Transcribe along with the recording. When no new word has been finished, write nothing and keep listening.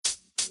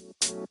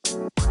Hey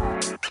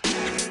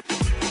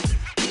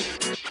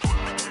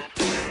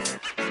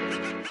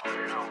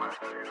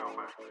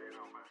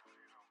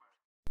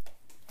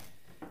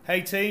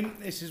team,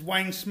 this is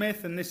Wayne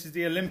Smith and this is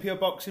the Olympia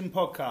Boxing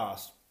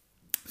Podcast.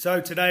 So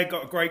today I've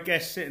got a great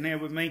guest sitting here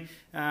with me.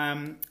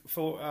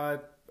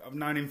 I've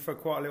known him for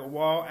quite a little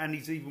while, and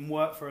he's even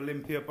worked for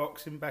Olympia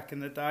Boxing back in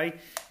the day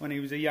when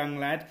he was a young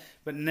lad.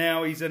 But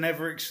now he's an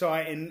ever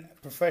exciting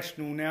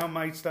professional now,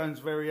 Maidstone's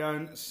very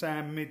own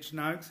Sam Midge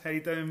Noakes. How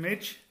you doing,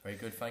 Midge? Very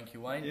good, thank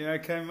you, Wayne. You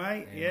okay,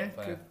 mate? Yeah,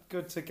 Yeah,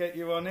 good to get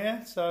you on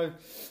here. So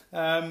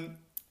I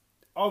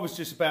was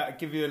just about to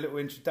give you a little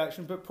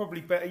introduction, but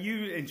probably better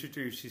you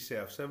introduce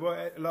yourself. So,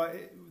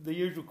 like the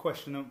usual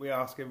question that we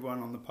ask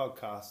everyone on the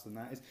podcast, and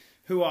that is,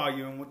 who are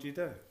you and what do you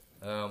do?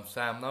 I'm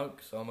Sam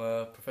Noakes. I'm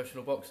a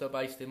professional boxer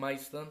based in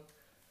Maidstone.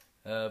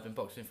 I've been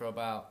boxing for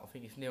about, I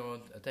think it's near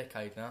a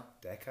decade now.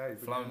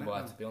 Flown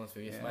by, to be honest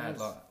with you. It's mad.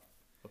 Like,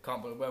 I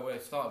can't believe where I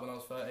started when I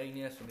was 13,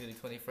 yes, I'm nearly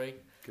 23.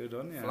 Good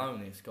on you.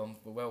 Flown, it's gone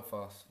well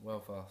fast.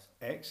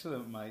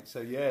 Excellent, mate.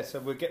 So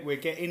we'll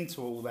get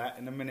into all that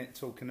in a minute,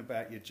 talking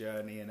about your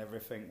journey and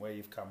everything, where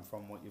you've come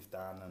from, what you've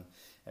done, and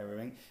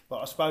everything. But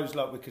I suppose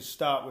like we could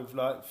start with,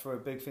 like, for a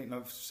big thing,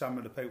 like some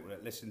of the people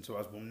that listen to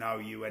us will know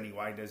you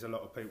anyway. There's a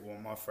lot of people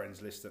on my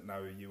friends list that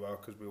know who you are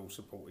because we all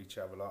support each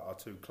other. Like our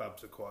two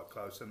clubs are quite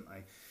close, aren't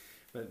they?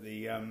 But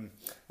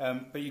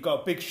but you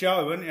got a big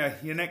show, haven't you?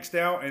 You're next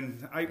out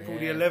in April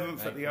the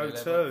 11th at the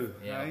O2.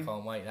 Yeah, I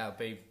can't wait. That'll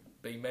be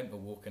mental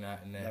walking out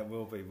in there. That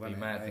will be, won't it?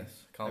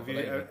 Madness. Can't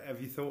believe it.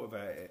 Have you thought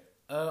about it?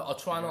 I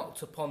try not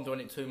to ponder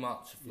on it too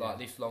much, like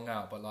this long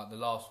out. But like the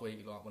last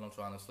week, like when I'm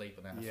trying to sleep,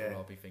 and that's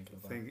all I'll be thinking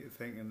about.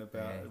 Thinking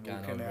about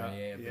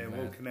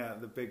walking out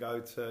the big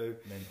O2,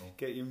 mental.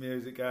 Get your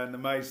music going. The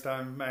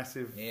Maidstone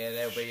massive. Yeah,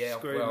 there'll be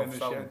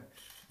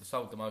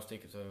sold the most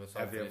tickets I've ever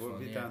sold. Have you? What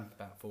have you done?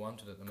 About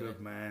 400 at the minute.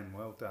 Good man,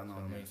 well done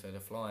on you. So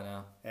they're flying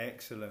now.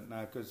 Excellent,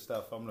 no, good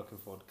stuff. I'm looking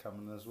forward to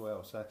coming as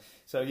well.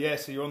 So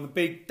you're on the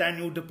big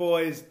Daniel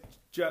Dubois,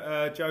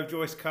 Joe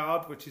Joyce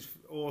card, which is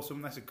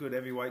awesome. That's a good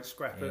heavyweight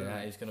scrapper. Yeah,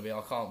 it's going to be.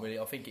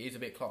 I think it is a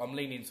bit close. I'm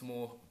leaning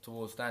more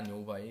towards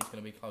Daniel, but it's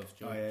going to be close.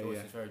 Joyce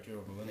is very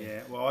durable, isn't he?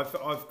 Yeah, well,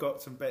 I've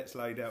got some bets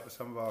laid out with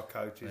some of our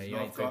coaches. You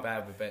ain't too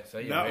bad with bets,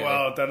 are you? No, really?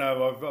 well, I don't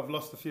know. I've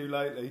lost a few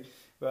lately.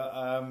 But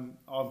I'm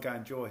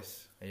going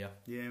Joyce. Yeah.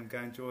 Yeah, I'm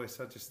going Joyce.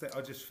 I just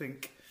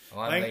think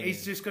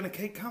he's just going to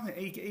keep coming.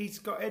 He's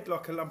got head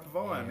like a lump of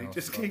iron. He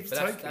just keeps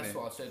taking it. That's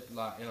what I said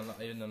like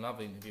in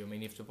another interview. I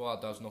mean, if Dubois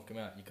does knock him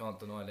out, you can't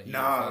deny that.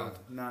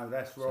 No,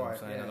 that's right.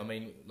 Yeah. And I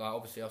mean, like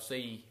obviously I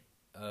see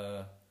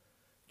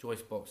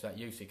Joyce box at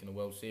Usyk in the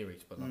World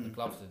Series, but like the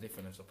gloves are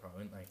different as a pro,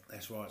 aren't they?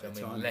 That's right.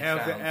 So,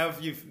 how have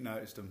you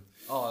noticed them?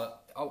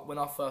 When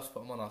I first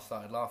put them on, I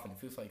started laughing. It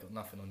feels like you got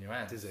nothing on your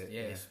hands. Is it?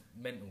 Yeah, it's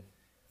mental.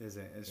 Is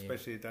it?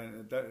 Especially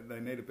don't they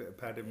need a bit of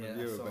padding with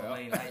you about.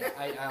 I mean,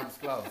 8-ounce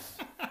gloves.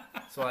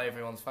 That's why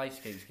everyone's face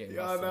keeps getting.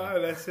 Yeah, I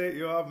know. That's it.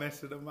 You are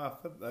messing them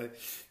up, aren't they?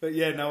 But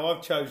yeah, no,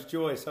 I've chose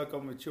Joyce. I've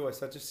gone with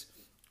Joyce. I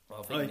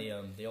think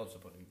the odds are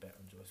probably better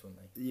on Joyce,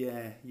 wouldn't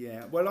they?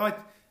 Yeah. Well,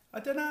 I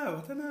don't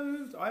know.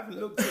 I haven't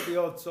looked at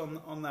the odds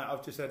on that.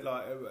 I've just had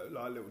like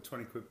little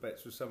 20 quid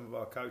bets with some of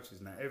our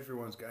coaches now.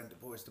 Everyone's going to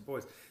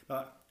boys.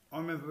 Like I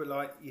remember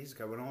like years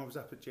ago when I was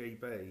up at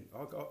GB,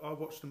 I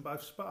watched them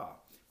both spar.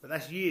 But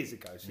that's years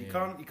ago, so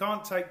you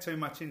can't take too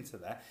much into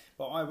that.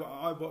 But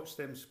I watched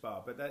them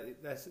spar, but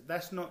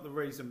that's not the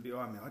reason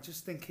behind me. I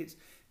just think it's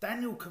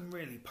Daniel can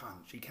really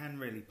punch. He can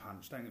really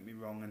punch. Don't get me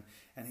wrong,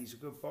 and he's a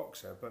good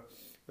boxer.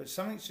 But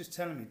something's just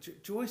telling me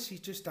Joyce, he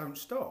just don't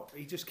stop.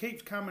 He just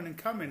keeps coming and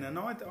coming, and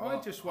I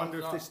just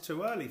wonder if this is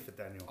too early for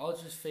Daniel.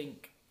 I just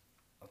think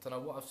I don't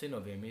know what I've seen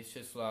of him. It's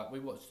just like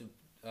we watched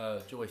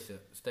Joyce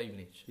at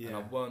Stevenage, and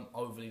I weren't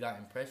overly that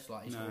impressed.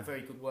 Like he's got a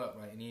very good work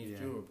rate, and he is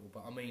durable.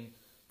 But I mean,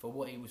 for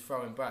what he was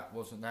throwing back,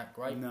 wasn't that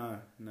great. No.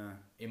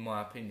 In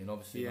my opinion,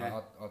 obviously,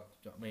 I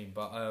mean,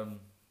 but it'd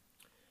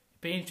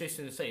be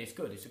interesting to see. It's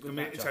good. It's a good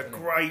matchup. It's a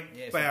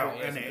great bout,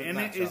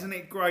 isn't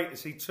it great to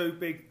see two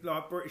big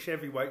like British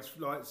heavyweights?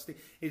 Like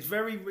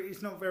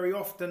it's not very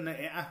often that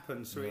it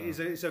happens. So it's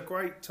a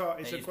great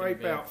it's a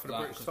great bout for the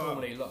British title.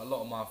 Normally, a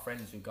lot of my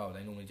friends who go,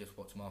 they normally just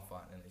watch my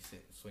fight and then they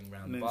swing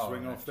round the bar.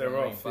 Swing off. They're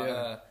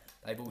off.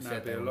 They've all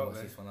said they will watch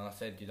this one, and I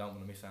said you don't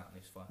want to miss out on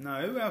this fight.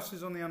 No, who else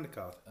is on the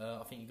undercard?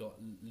 I think you got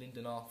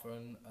Lyndon Arthur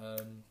and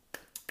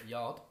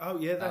Yard. Oh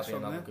yeah, that's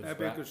on there. That'd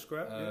be a good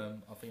scrap.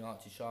 I think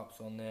Archie Sharp's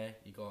on there.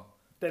 You got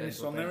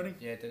Dennis on there, isn't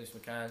he? Yeah, Dennis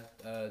McCann,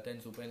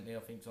 Denzel Bentley, I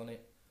think's on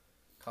it.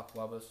 Couple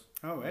others.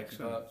 Oh,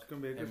 excellent! It's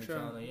going to be a good show.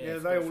 Turner, yeah,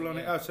 they all on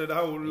it. Oh, so the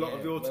whole lot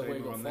of your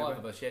team are on there. Five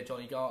of us. Yeah,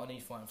 Johnny Garton,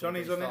 he's fighting.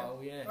 Johnny's on it.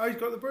 Yeah. Oh, he's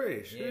got the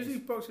British. Who's he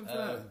boxing for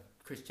that?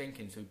 Chris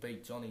Jenkins, who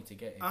beat Johnny to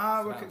get him.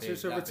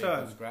 It's a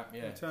return. Scrap,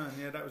 Return,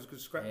 that was a good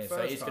scrap. Yeah, so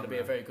it's going to be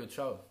a very good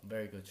show.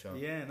 Very good show.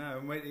 Yeah,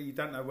 no, you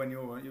don't know when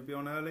you'll be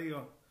on early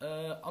or.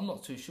 I'm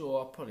not too sure.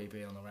 I'll probably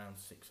be on around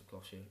 6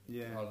 o'clock.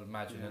 Yeah, I would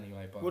imagine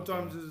anyway. But what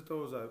time does the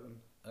doors open?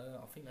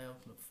 I think they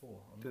open at 4.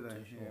 I'm Do not they?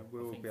 too sure. Yeah,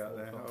 we'll all be out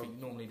there. I think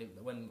normally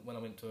when I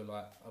went to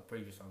like a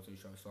previous O2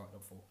 show, it started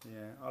at 4. Yeah,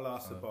 I'll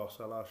ask the boss.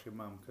 I'll ask your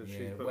mum because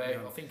she's booked me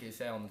on. I think it's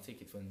there on the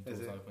tickets when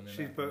doors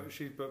open.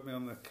 She's booked me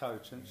on the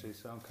coach, hasn't she?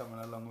 So I'm coming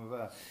along with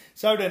her.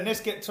 So then, let's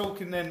get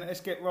talking. Then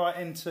let's get right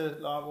into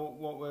like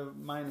what we're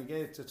mainly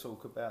here to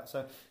talk about.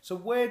 So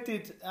where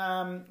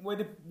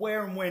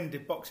and when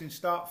did boxing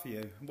start for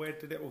you? Where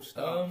did it all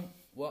start?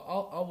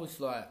 Well, I was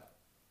like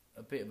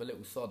a bit of a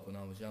little sod when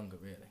I was younger,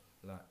 really.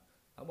 Like,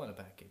 I wasn't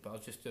a bad kid, but I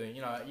was just doing,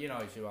 you know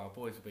as you are,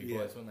 boys will be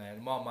boys, weren't they?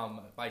 And my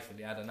mum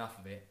basically had enough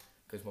of it,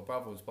 because my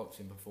brother was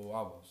boxing before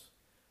I was.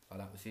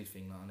 Like, that was his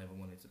thing, like, I never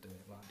wanted to do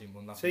it. Like, I didn't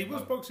want nothing So he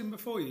was boxing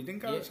before you? You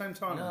didn't go at the same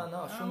time?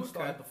 No, Sean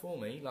started before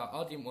me. Like,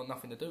 I didn't want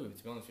nothing to do with it,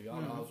 to be honest with you. I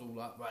was all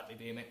like, Radley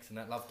BMX and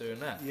that, loved doing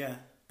that. Yeah.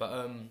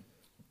 But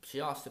she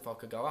asked if I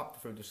could go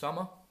up through the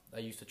summer.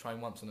 They used to train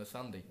once on a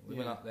Sunday. We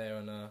went up there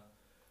and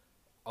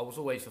I was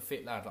always a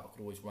fit lad. Like, I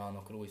could always run,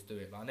 I could always do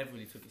it. Like, I never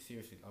really took it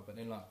seriously. Like, but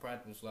then, like, Brad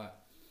was like,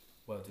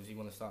 well, does he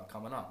want to start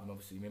coming up? And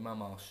obviously my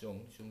mum asked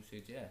Sean. Sean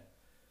said, yeah.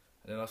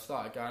 And then I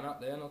started going up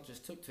there and I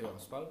just took to it,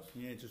 I suppose.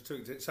 Yeah, just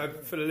took to it. So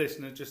for the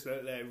listeners, just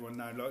to let everyone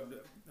know,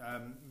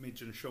 like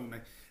Midge and Sean,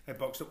 they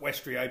boxed at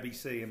Westbury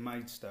ABC in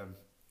Maidstone.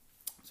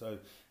 So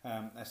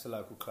that's the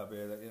local club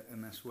here,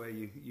 and that's where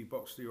you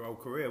boxed your whole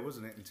career,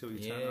 wasn't it, until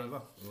you turned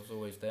over? I was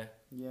always there.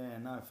 Yeah,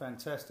 no,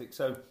 fantastic.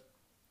 So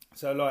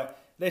like,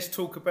 let's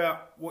talk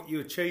about what you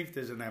achieved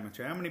as an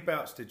amateur. How many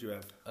bouts did you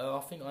have? I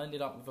think I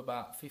ended up with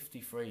about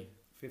 53.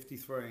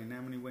 53, and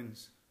how many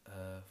wins?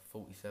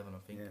 47, I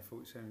think. Yeah,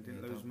 47.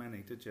 Didn't lose many,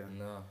 did you?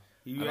 No.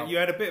 You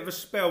had a bit of a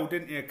spell,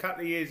 didn't you, a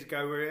couple of years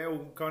ago, where it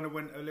all kind of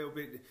went a little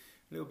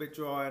bit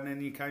dry, and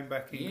then you came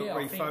back and got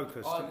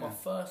refocused. I my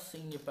first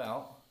senior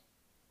bout,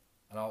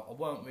 and I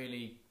weren't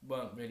really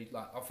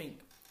like, I think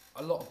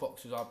a lot of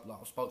boxers I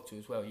spoke to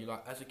as well. You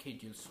like, as a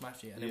kid you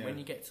smash it, and then when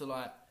you get to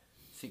like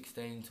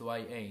 16 to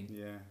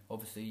 18,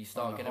 obviously you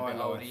start getting a bit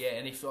older,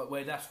 and it's like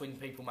where that's when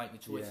people make the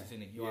choices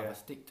in it. You either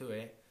stick to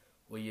it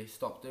or you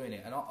stop doing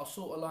it. And I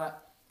sort of like,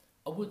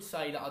 I would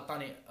say that I'd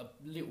done it a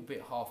little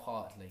bit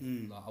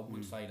half-heartedly. Like, I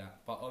would say that,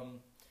 but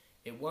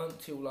it weren't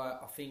till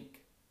like, I think,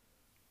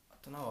 I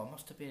don't know, I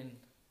must have been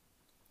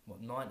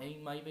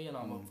 19 maybe, and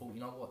I thought, you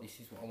know what,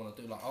 this is what I want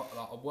to do. Like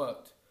I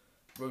worked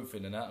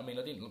roofing and that. I mean,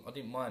 I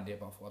didn't mind it,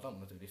 but I thought, I don't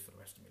want to do this for the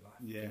rest of my life.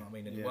 Yeah. You know what I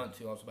mean? And it weren't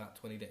till I was about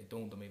 20 that it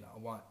dawned on me that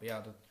I might be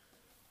able to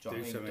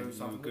do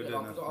something good with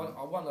it.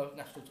 I won a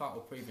national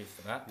title previous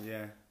to that.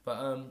 Yeah. But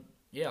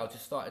I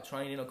just started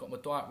training. I got my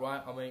diet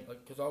right. I mean,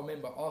 because I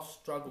remember I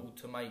struggled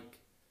to make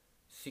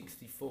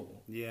 64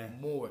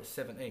 more at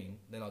 17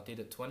 than I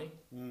did at 20.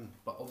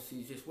 But obviously,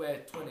 it's just where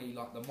 20,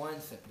 like, the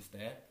mindset was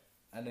there,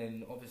 and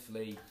then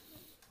obviously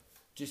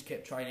just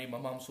kept training. My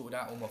mum sorted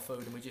out all my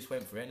food, and we just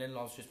went for it. And then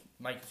I was just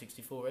making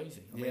 64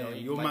 easy. I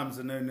mean, your mum's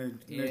a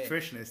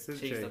nutritionist, isn't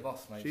she? She's the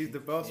boss, mate. She's the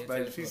boss,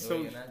 babe. She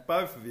sorted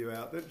both of you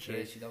out, didn't she?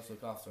 Yeah, she does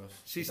look after us.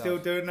 She's still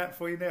doing that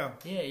for you now?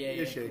 Yeah.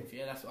 Is she?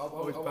 Yeah, that's. I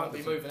won't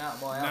be moving out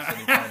of my house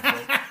anytime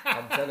soon.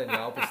 I'm telling you,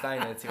 I'll be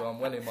staying there till I'm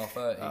well in my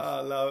 30s.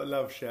 I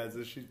love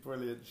Shazza. She's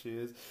brilliant. She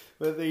is.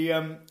 But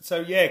the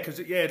because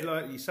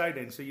like you say,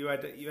 then you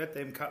had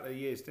them couple of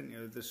years, didn't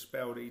you? The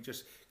spell that you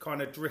just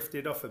kind of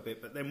drifted off a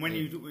bit, but then when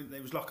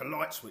it was like a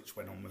light switch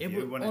went on with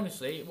you.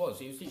 Honestly, it was.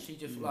 It was literally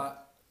just like,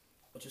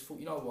 I just thought,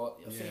 you know what?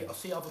 I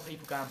see other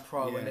people going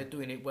pro and they're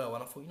doing it well,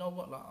 and I thought, you know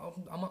what? Like,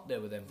 I'm up there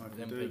with them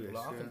people. This,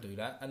 like, I can do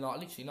that, and like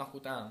literally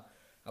knuckled down.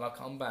 And I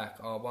come back.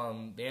 I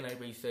won the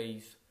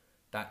NABCs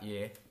that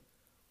year.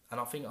 And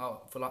I think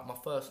for like my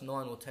first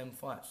 9 or 10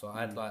 fights,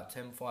 I had like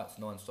 10 fights,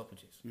 9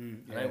 stoppages.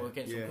 And they were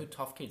against some good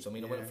tough kids. I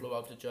mean, I went and flew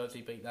over to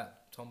Jersey, beat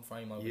that Tom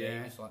Frame over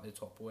there. He's like the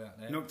top boy out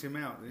there. Knocked him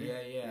out, didn't you?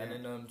 Yeah.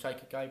 And then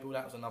Jacob Gabriel,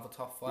 that was another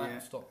tough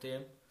fight. Stopped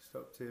him.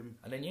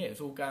 And then it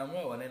was all going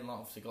well. And then like,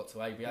 obviously got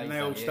to ABA. And they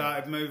all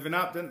started moving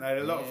up, didn't they?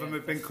 A lot of them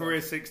have been career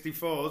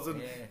 64s,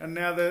 and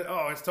now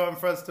it's time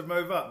for us to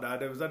move up now.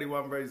 There was only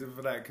one reason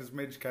for that, because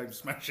Midge came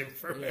smashing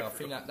through. Yeah, I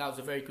think that was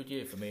a very good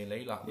year for me and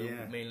Lee. Like me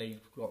and Lee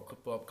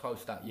got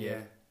close that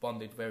year.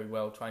 Bonded very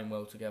well, trained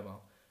well together,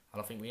 and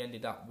I think we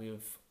ended up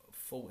with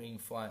 14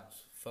 fights,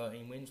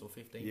 13 wins, or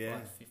 15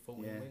 fights,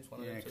 14 wins.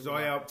 Yeah, because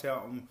I helped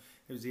out on,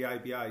 it was the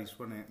ABAs,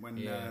 wasn't it? When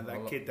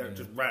that kid that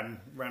just ran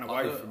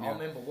away from you. I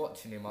remember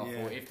watching him. I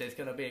thought, if there's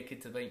going to be a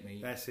kid to beat me,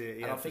 that's it.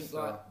 And I think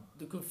like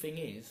the good thing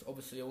is,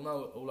 obviously,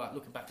 like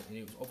looking back at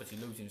it, was obviously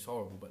losing is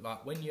horrible, but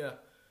like when you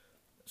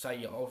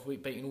say I was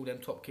beating all them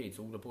top kids,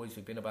 all the boys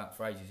who've been about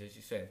for ages, as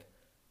you said,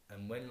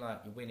 and when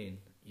like you're winning,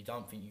 you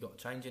don't think you've got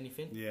to change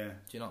anything. Yeah. Do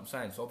you know what I'm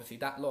saying? So obviously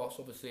that loss,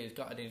 as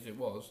gutted as it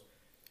was,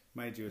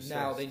 made you assess.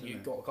 Now then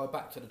you've got to go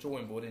back to the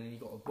drawing board, and then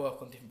you've got to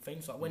work on different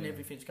things. Like when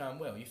everything's going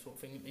well, you sort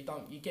of think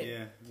you get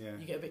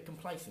a bit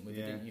complacent with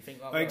it. Didn't you?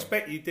 Think like, I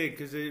expect you did,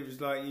 because it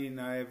was like,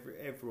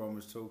 everyone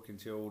was talking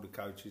to all the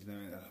coaches, and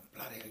they're like,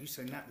 bloody hell, you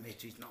seen that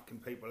Mitch? He's knocking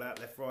people out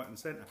left, right, and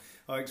centre.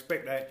 I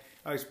expect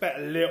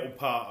a little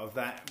part of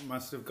that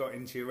must have got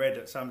into your head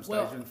at some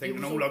stage, and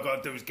thinking all I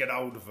got to do is get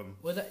hold of them.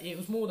 Well, it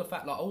was more the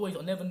fact like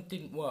I never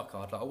didn't work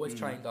hard. Like I always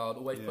trained hard,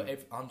 always put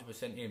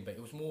 100% in, but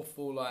it was more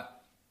for like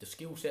the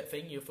skill set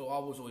thing. You thought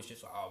I was always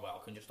just like, oh well,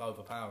 I can just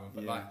overpower him.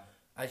 But like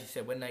as you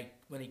said, when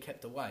he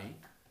kept away,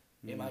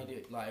 it made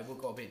it like it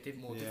got a bit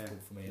more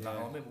difficult for me. Like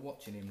I remember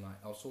watching him.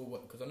 Like I saw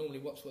because I normally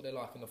watch what they're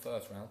like in the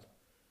first round.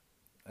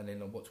 And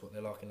then I watch what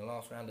they're like in the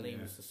last round, and he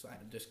was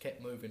just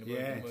kept moving and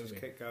moving and moving. Just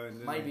kept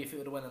going. Maybe if it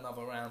would have went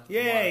another round.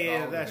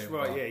 That's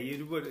right. Yeah, you'd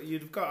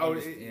have got. It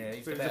was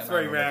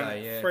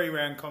a three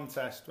round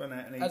contest, wasn't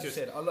it? And as you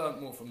said, I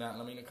learnt more from that,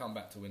 and I mean, I come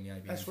back to win the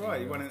ABCs. That's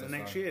right. You won it the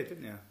next year,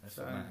 didn't you? That's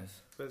what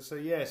matters. But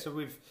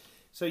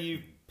so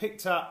you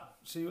picked up.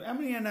 So how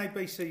many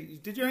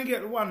NABC? Did you only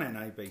get one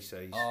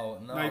NABC? Oh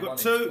no, you got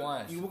two.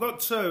 You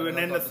got two, and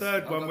then the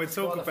third one. We'll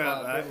talk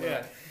about that.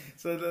 Yeah.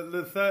 So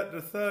the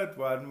third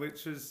one,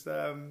 which was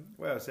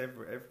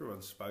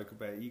everyone spoke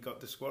about it. You got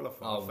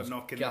disqualified for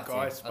knocking the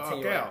guy's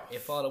spark out.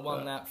 If I'd have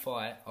won that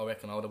fight, I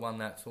reckon I would have won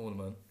that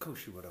tournament. Of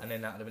course you would have. And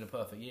then that would have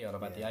been a perfect year. I'd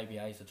have had the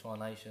ABAs, the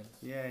Tri-Nations.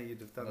 Yeah,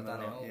 you'd have done that.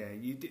 Yeah,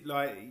 you did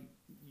like.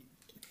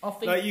 I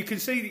think like you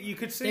could see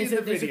in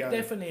the video.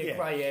 There's definitely a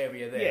grey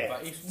area there,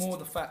 but it's more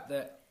the fact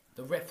that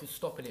the ref was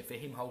stopping it for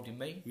him holding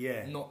me.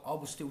 Yeah. I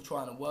was still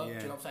trying to work. Do you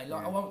know what I'm saying?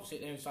 Like I won't sit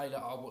there and say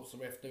that what's the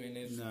ref doing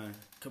this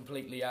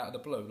completely out of the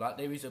blue. Like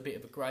there is a bit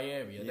of a grey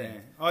area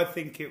there. I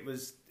think it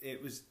was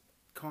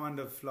kind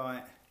of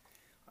like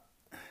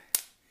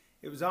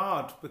it was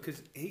hard because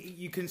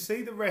you can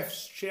see the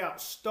refs shout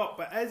stop,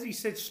 but as he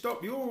said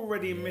stop, you're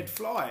already in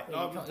mid-flight.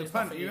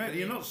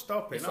 You're not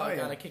stopping. It's like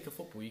going to kick a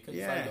football. You can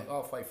say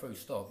halfway through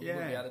stop. You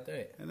wouldn't be able to do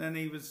it. And then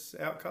he was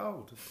out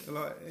cold.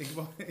 Like he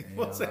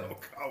was out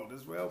cold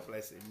as well.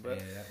 Bless him. But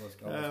that was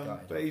cold.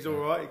 But he's all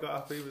right. He got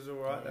up. He was all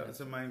right. That was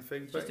the main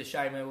thing. It's just a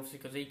shame, obviously,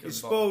 because he could.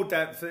 Spoiled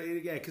that.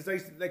 Because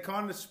they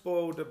kind of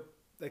spoiled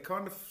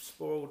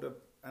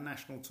a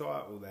national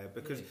title there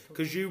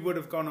because you would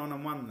have gone on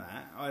and won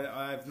that.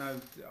 I have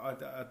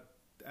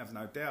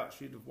no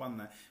doubts you'd have won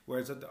that.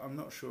 Whereas I'm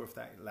not sure if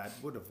that lad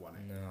would have won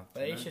it. No,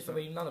 but it's just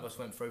none of us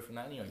went through from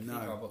that anyway. No,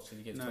 I boxed till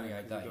he gets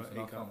 28 days, and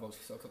I can't box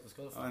because I got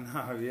disqualified.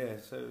 I know, yeah.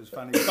 So it was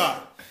funny,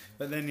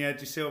 but then you had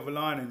your silver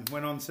lining.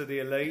 Went on to the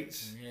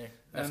elites. Yeah,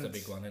 that's the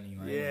big one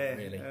anyway. Yeah,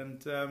 really.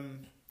 And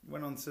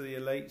went on to the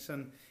elites.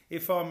 And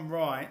if I'm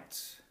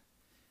right.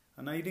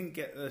 I know you didn't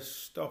get the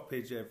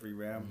stoppage every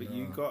round, but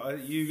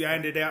you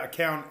handed out a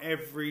count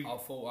every. I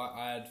thought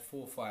I had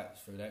 4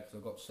 fights through that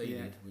because I got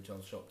seeded, which I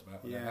was shocked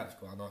about. Yeah, that's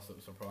quite a nice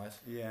little surprise.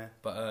 Yeah,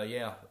 but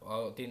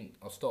I didn't.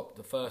 I stopped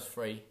the first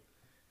 3,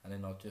 and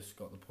then I just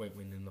got the point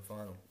win in the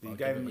final. You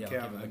gave them a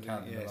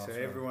count. So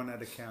everyone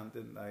had a count,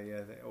 didn't they?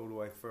 Yeah, all the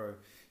way through.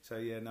 So I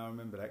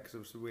remember that because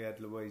obviously we had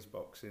Louise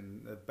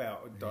boxing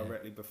about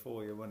directly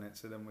before you, wasn't it?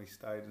 So then we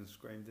stayed and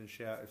screamed and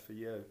shouted for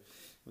you.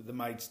 With the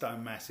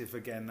Maidstone Massive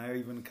again, they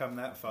even come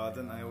that far,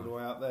 didn't they? All the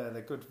way out there,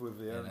 they're good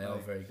with you. Yeah, they are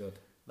very good.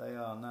 They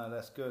are. No,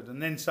 that's good.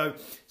 And then so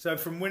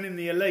from winning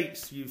the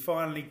elites, you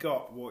finally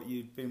got what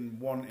you'd been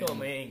wanting. Got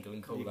me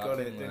England called up,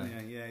 got it,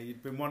 didn't you? Yeah,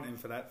 you'd been wanting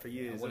for that for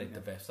years. I wanted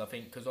the best, I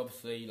think, because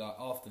obviously, like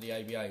after the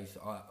ABAs,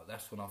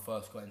 that's when I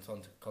first got into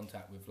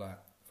contact with like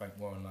Frank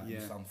Warren,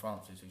 his son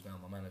Francis, who's now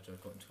my manager.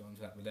 Got into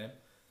contact with them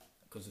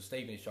because the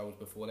Stevenage show was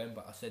before them.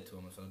 But I said to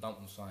him, I said, I don't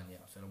want to sign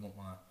yet. I said, I want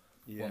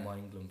my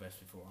England best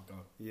before I go.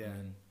 Yeah. And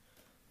then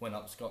went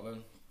up to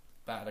Scotland,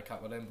 battered a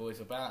couple of them boys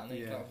about, and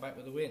then got back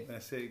with a win.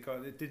 That's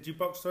it. Did you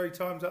box 3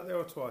 times up there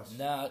or twice?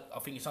 No, I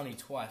think it's only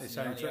twice.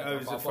 It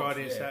was a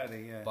Friday and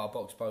Saturday, yeah. But I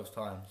boxed both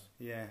times.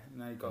 Yeah,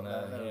 no, you got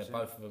that.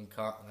 Both of them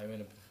cut. They were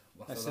in a.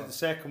 I said the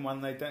second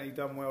one, he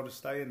done well to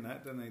stay in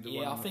that, didn't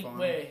he? I think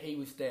where he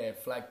was there,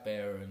 flag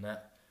bearer and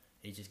that,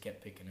 he just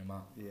kept picking him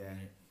up. Yeah.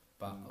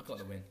 But I got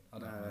the win.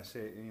 That's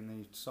it.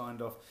 You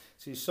signed off.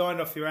 So you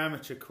signed off your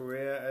amateur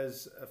career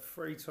as a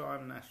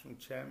 3-time national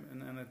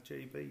champion and a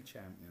GB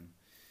champion.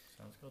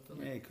 Sounds good,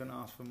 doesn't it? Yeah, you couldn't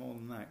ask for more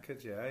than that,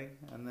 could you? Eh?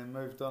 And then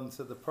moved on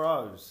to the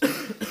pros.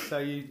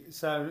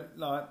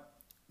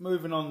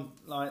 Moving on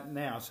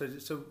now. So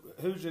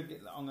who's your?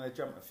 I'm going to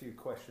jump a few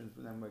questions,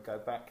 but then we'll go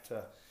back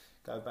to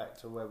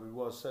where we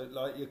was. So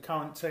your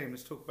current team.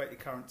 Let's talk about your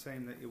current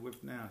team that you're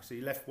with now. So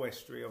you left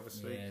Westbury,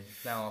 obviously. Yeah.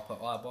 Now up at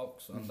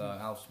iBox under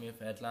Al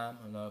Smith, Ed Lamb,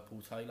 and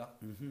Paul Taylor.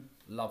 Mm-hmm.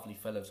 Lovely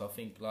fellas. I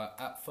think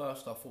at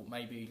first I thought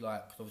maybe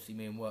cause obviously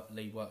me and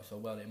Lee work so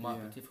well, it might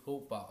be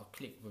difficult, but I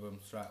clicked with them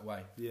straight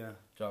away. Yeah. Do you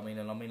know what I mean?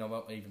 And I mean I've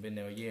not even been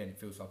there a year, and it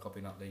feels like I've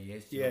been up there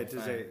years. Yeah,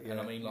 does it? Yeah,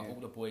 and I mean all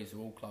the boys are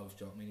all close.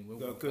 Do you know what I mean? We've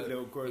got a good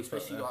little group,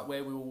 especially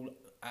where we're all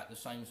at the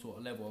same sort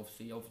of level.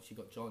 Obviously you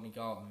got Johnny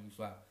Garton, who's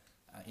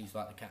he's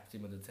the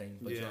captain of the team,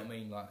 but do you know what I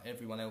mean?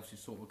 Everyone else is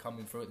sort of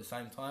coming through at the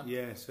same time.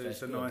 Yeah, so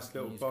it's a nice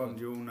little bond.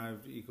 You all know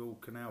you all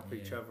can help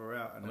each other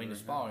out. And I mean, the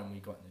sparring we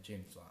got in the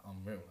gym is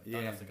unreal. You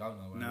don't have to go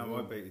nowhere. No,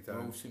 I bet you don't.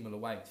 We're all similar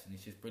weights, and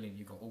it's just brilliant.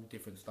 You've got all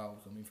different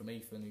styles. I mean, from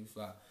Ethan, who's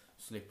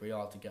slippery,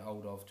 hard to get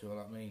hold of, do you know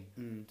what I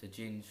mean? To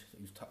Ginge,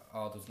 who's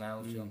hard as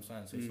nails, do you know what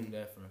I'm saying? So it's all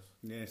there for us.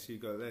 Yeah, so you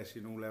got this,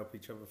 you can all help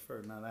each other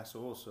through. No, that's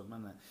awesome,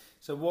 isn't it?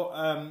 So what?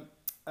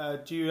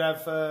 Do you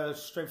have a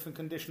strength and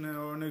conditioning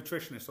or a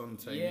nutritionist on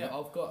the team? Yeah,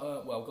 I've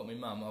got. I've got my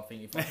mum. I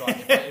think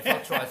if I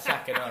tried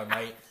sacking her,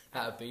 mate,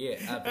 that'd be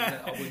it.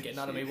 I wouldn't get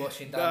none of me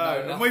washing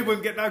down. No, and we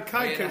wouldn't get no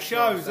cake at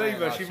shows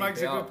either. She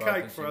makes a good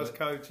cake for us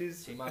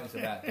coaches. She moans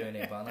about doing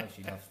it, but I know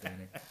she loves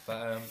doing it.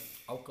 But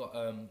I've got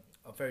a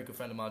very good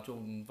friend of mine,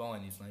 Jordan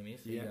Vine. His name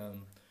is.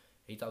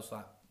 He does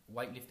like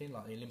weightlifting,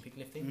 like the Olympic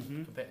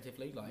lifting,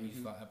 competitively. Like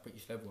he's like at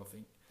British level, I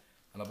think.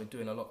 And I've been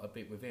doing a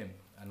bit with him,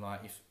 and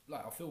like it's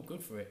like I feel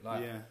good for it.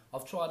 Like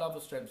I've tried other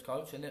strength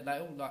coach, and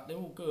they're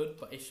all good,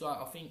 but it's like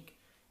I think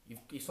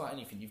it's like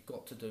anything, you've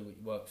got to do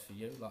what works for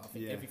you. Like I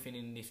think everything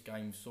in this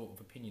game is sort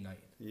of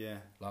opinionated. Yeah.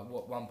 Like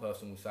what one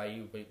person will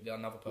say,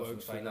 another person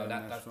will say, no,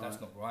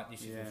 that's not right.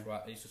 This is what's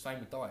right. It's the same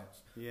with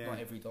diets. Yeah. Not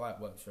every diet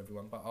works for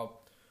everyone, but I'm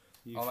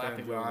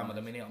happy where I am at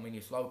the minute. I mean,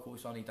 it's local.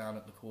 It's only down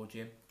at the core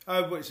gym.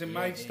 Oh, but it's in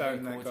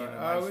Maidstone, that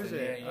guy. Oh, is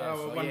it? Yeah.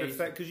 Oh, I wonder if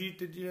that, because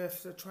did you have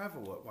to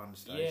travel at one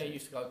stage? Yeah, I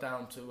used to go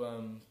down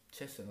to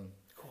Chesterton.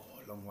 Oh,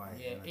 a long way.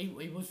 Yeah,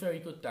 he was very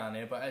good down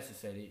there, but as I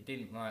said, it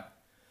didn't like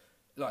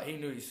he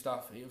knew his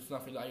stuff. It was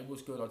nothing like it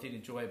was good. I did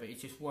enjoy it, but it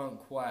just weren't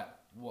quite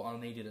what I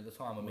needed at the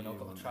time. I mean, I've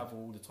got to travel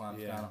all the time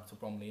going up to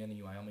Bromley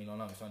anyway. I mean, I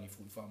know it's only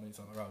 45 minutes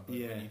on the road, but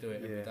when you do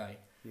it every day.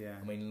 Yeah.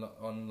 I mean,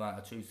 on like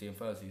a Tuesday and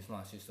Thursday, it's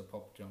nice just to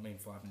pop. Do you know what I mean?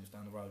 5 minutes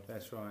down the road.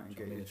 That's right.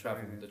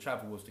 And the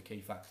travel was the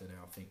key factor there,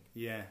 I think.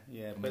 Yeah.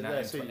 I mean,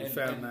 that's what you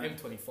found.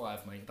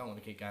 M25, mate. You don't want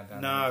to keep going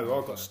down.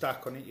 No, I got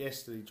stuck on it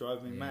yesterday.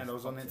 Drove me mad. I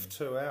was on it for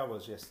 2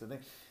 hours yesterday.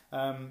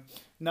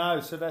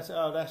 No, so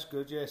that's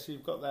good. Yeah, so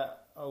you've got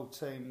that old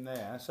team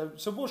there.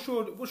 So what's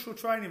your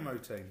training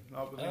routine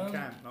like within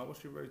camp? Like,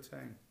 what's your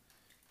routine?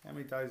 How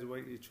many days a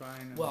week do you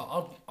train?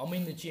 Well, I'm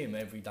in the gym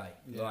every day.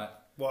 Yeah. Like.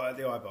 What, at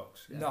the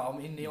iBox? Yeah. No, I'm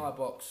in the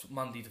iBox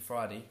Monday to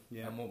Friday,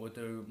 and what we'll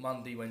do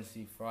Monday,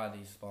 Wednesday,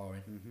 Friday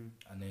sparring,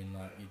 and then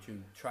like you do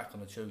track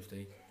on a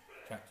Tuesday.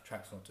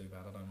 Track's not too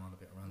bad. I don't mind a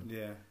bit around it.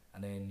 Yeah.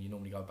 And then you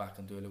normally go back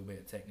and do a little bit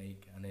of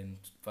technique, and then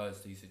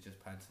Thursdays are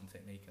just pads and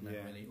technique, and that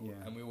really. Yeah.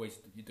 And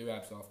you do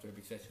abs after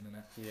every session and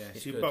that. Yeah.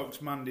 So you box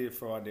Monday to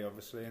Friday,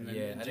 obviously, and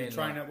then do you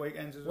train at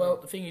weekends as well?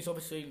 Well, the thing is,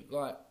 obviously,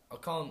 like I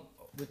can't.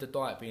 With the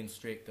diet being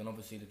strict and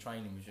obviously the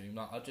training regime,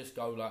 like I just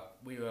go like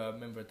we were a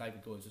member of David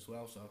Lloyd's as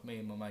well, so me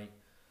and my mate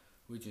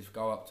we just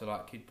go up to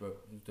like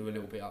Kidbrooke and do a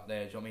little bit up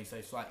there. Do you know what I mean? So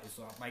it's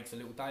like makes a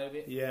little day of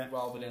it,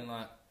 rather than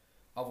like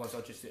otherwise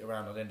I'd just sit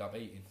around and end up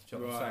eating. Do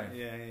you know what I'm saying?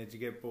 Yeah. Do you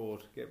get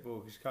bored? Because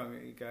you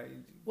can't go.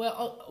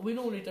 Well, we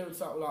normally do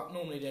something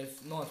like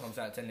there's 9 times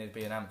out of 10 there'd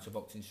be an amateur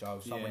boxing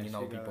show. Someone you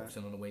know will be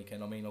boxing on the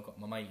weekend. I mean, I've got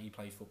my mate, he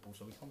plays football,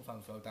 so we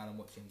sometimes go down and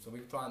watch him. So we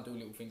try and do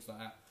little things like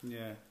that.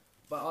 Yeah.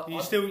 But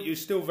you're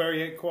still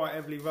very quite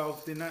heavily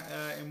involved in that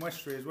in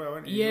Westbury as well,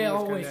 aren't you? Yeah,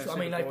 always. I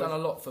mean, they've done a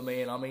lot for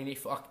me, and I mean,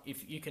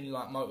 if you can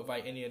like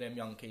motivate any of them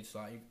young kids,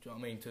 like, do you know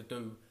what I mean, to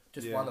do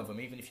just one of them,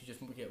 even if you just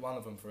get one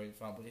of them for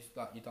example, it's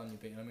like you've done your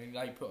bit. I mean,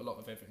 they put a lot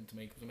of effort into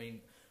me because I mean,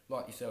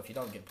 like yourself, you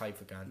don't get paid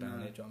for going down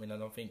there. Do you know what I mean?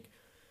 And I think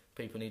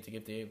people need to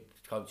give the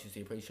coaches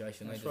the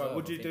appreciation they deserve. Right.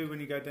 What do you do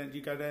when you go down? Do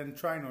you go down and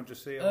train or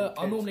just see?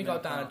 I normally go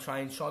down and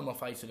train, show my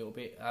face a little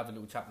bit, have a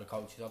little chat with the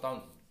coaches. I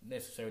don't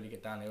necessarily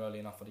get down there early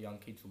enough for the young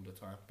kids all the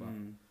time, but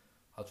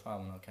I'll try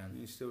when I can.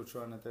 You're still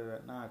trying to do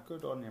it. No,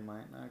 good on you,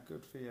 mate. No,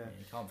 good for you. Yeah,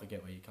 you can't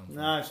forget where you come from.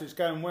 No, so it's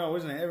going well,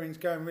 isn't it? Everything's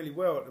going really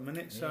well at the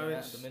minute. So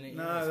it's, at the minute,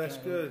 that's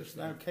good.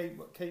 No,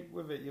 keep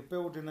with it. You're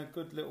building a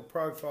good little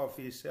profile for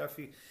yourself.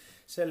 You're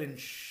selling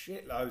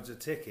shitloads of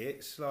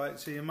tickets, like,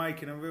 so you're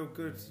making a real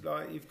good,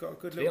 like, you've got a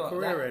good little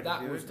career ahead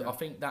of you. I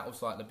think that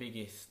was like the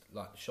biggest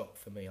like shock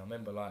for me. I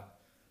remember like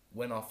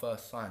when I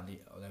first signed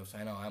it, they were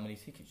saying, "Oh, how many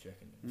tickets do you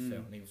reckon you sell?"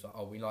 And he was like,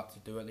 "Oh, we like to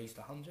do at least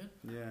 100."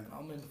 Yeah. And I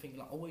remember thinking,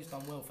 like, always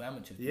done well for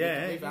amateurs.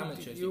 Yeah, with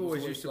amateurs, you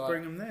always used to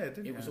bring them there,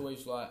 didn't you? It was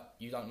always like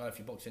you don't know if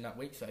you're boxing that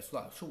week, so it's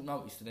like short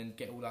notice to then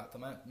get all that to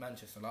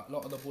Manchester. Like a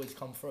lot of the boys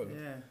come through.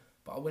 Yeah.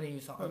 But when he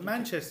was like, well,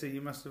 Manchester,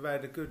 you must have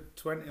had a good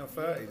 20 or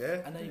 30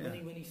 there. And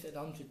then when he said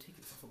 100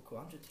 tickets, I thought, cool,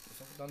 100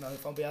 tickets. I don't know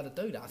if I'll be able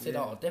to do that. I said,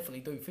 I'll definitely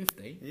do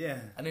 50. Yeah.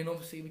 And then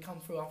obviously we come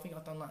through. I think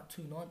I've done like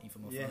 290 for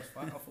my first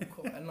fight. I thought,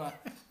 cool. And like,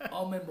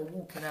 I remember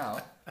walking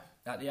out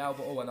at the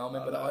Albert Hall, and I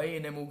remember that I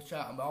hearing them all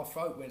shout, and my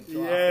throat went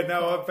dry. Yeah,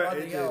 I bet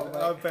it did.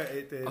 I bet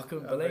it did. I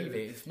couldn't believe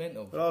it. It's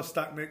mental. But I was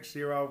stuck next to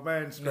your old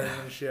man screaming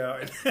and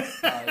shouting.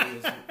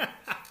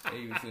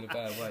 He was in a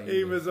bad way.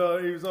 He was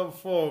on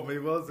form. He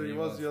was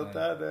your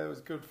dad. It was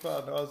good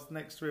fun. I was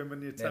next to him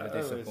and your never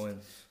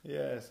disappoints.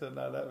 Yeah, so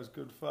no, that was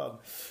good fun.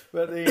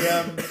 But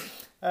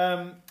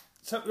the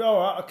so all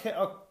right,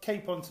 I'll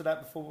keep on to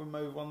that before we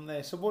move on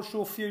there. So, what's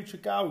your future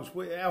goals?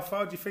 How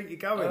far do you think you're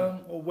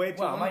going, or where do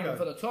you want to go? Well, I'm aiming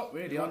for the top.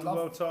 Really, I'd love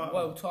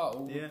world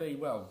title would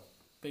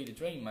be the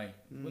dream, mate.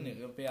 Wouldn't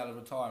it? Be able to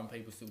retire and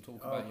people still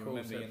talk about you,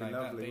 remember your name,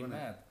 that'd be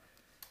mad.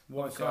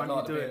 Why can't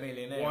you do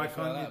it? Why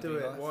can't you do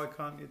it? Why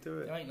can't you do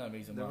it? There ain't no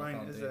reason why I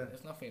can't do it.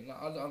 There's nothing.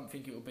 Like, I don't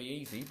think it will be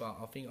easy, but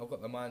I think I've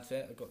got the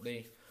mindset. I've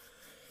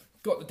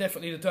got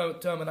definitely the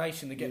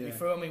determination to get me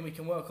through. I mean, we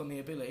can work on the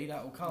ability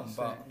that will come,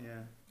 but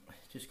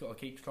Just got to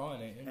keep trying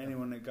it.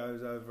 Anyone that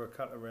goes over a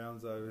couple of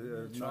rounds,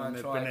 though, try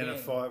they've been in a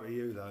fight with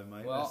you, though,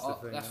 mate.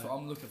 Well, that's what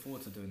I'm looking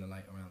forward to doing the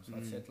later rounds.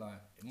 I said,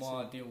 like,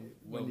 my ideal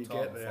world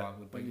title fight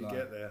would be when you like,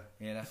 get there.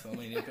 Yeah, that's what I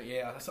mean. But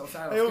yeah, that's what I'm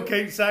saying. They all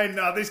keep saying,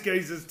 "No, this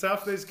geezer's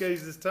tough. This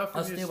geezer's tough."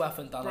 I still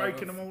haven't done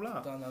breaking them all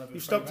up.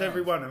 You've stopped stopped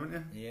every one, haven't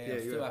you? Yeah, I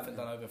still haven't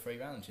done over 3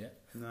 rounds yet.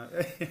 No,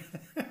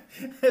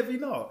 have you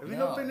not? Have you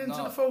not been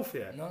into the fourth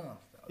yet? No.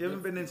 You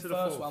haven't been into the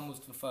first fourth? one was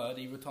the third.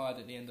 He retired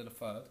at the end of the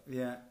third.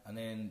 Yeah. And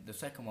then the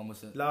second one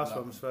was the last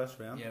one was first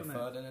round. Yeah, wasn't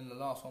third, it? and then the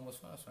last one was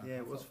first round. Yeah,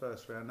 it was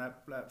first round.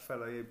 That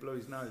fella, he blew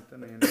his nose,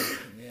 didn't he? And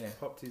yeah.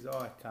 Popped his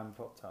eye,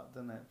 popped up,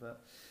 didn't it?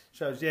 But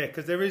shows, yeah,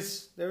 because there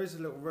is a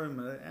little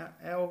rumour.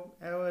 How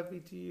heavy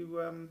do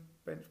you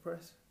bench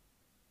press?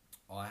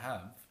 I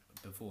have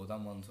before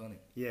done 120.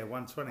 Yeah,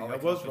 120. I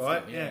was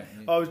right. Yeah.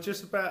 I was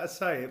just about to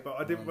say it, but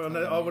I didn't want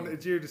to. I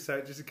wanted you to say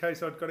it just in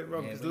case I'd got it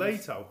wrong. Because Lee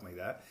told me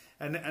that.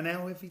 And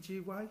how heavy do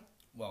you weigh?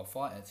 Well,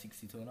 fight at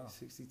 62.5.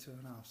 62.5,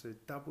 so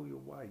double your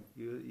weight.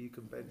 You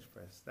can bench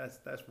press. That's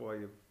why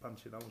you're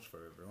punching holes for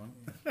everyone.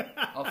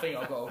 I think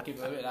I've got to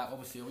give it a bit of that.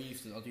 Obviously, I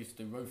used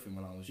to do roofing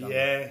when I was younger.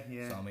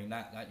 Yeah. So I mean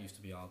that used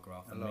to be hard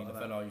graft. I mean the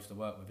fellow I used to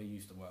work with, he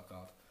used to work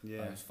hard.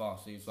 Yeah. It was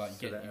fast. He was like,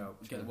 get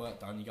the work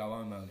done, you go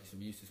home early. So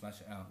we used to smash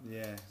it out.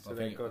 Yeah. So I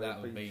think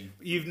that would be.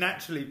 You've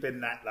naturally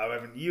been that though,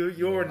 haven't you?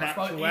 You're a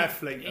natural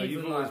athlete.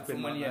 You've always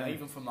been like that.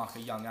 Even from like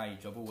a young age,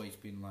 I've always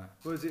been like.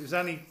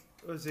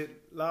 Was it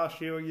last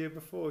year or year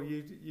before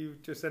you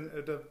just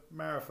entered a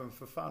marathon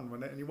for fun,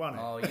 wasn't it, and you won it?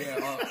 Oh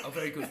yeah, a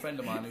very good friend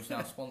of mine who's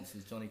now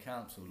sponsors Johnny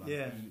Council. Like,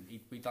 yeah,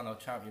 we done a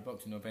charity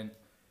boxing event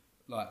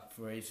like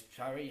for his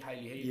charity,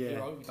 Haley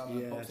Hero. We done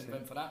a boxing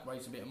event for that,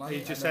 raised a bit of money.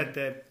 He just had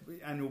their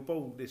annual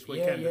ball this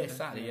weekend. Yeah,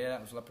 Saturday. Yeah,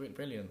 that was like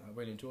brilliant. I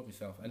really enjoyed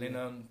myself. And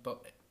then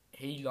but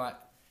he like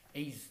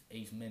he's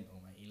mental,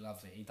 mate. He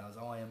loves it. He does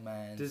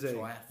Ironman,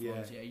 triathlons.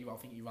 Yeah, I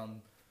think he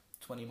run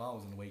 20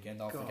 miles on the weekend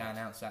after going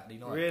out Saturday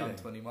night. Really? Done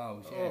 20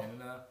 miles, yeah.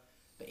 And,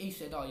 but he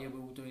said, "Oh yeah, we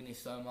were doing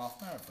this half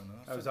marathon."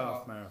 That was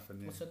half marathon.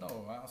 Yeah. I said, "Oh,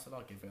 all right." I said,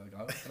 "I'll give it a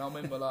go." And I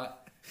remember like,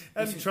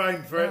 hadn't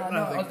trained for it.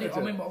 I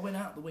remember I went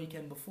out the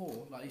weekend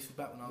before. Like this was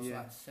back when I was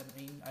like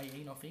 17,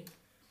 18, I think.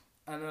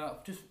 And I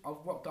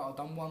rocked out. I'd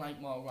done 1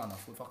 8-mile run. I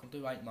thought if I can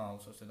do 8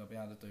 miles, I said I'll be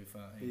able to do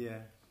 13. Yeah.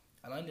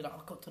 And I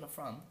got to the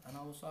front, and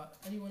I was like,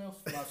 "Anyone else?"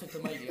 And I said to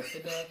matey, I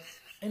said,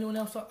 "Anyone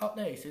else up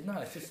there?" He said, "No,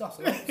 it's just us."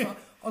 And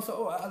I was like,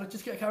 "All right," and I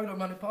just get carried on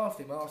running past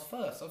him. And I was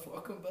first. I thought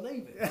I couldn't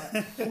believe it.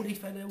 Like, all these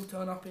fellas all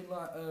turn up in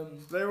like.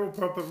 They're all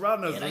proper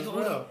runners as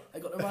well. They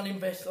got the running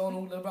vest on,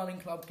 all the running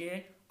club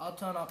gear. I'd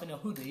turn up in a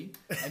hoodie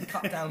and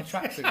cut down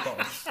tracksuit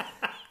bottoms.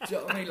 Do you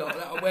know what I mean? Like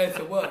that I wear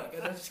to work,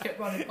 and I just kept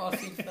running past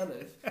these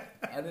fellas.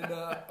 And then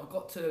I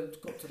got to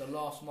the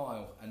last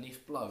mile, and this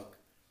bloke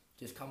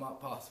just come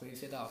up past me and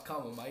said, "Oh,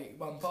 come on, mate."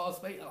 Run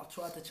past me, and I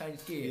tried to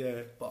change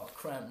gear, but I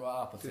cramped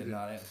right up. I said,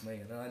 "No, that was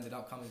me," and I ended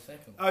up coming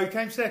second. Oh, you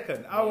came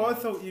second? Oh, I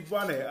thought you'd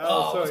won it.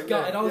 Oh, sorry. I was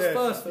gutted. I was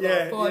first for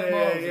like 5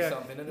 miles or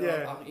something.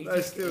 And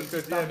that's still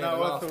good. Yeah,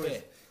 no, I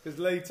thought because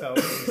Lee told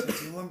me, he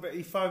said, but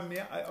he phoned me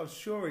up. I was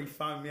sure he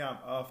phoned me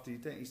up after he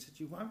did. He said,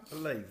 "You won't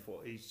believe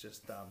what he's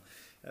just done."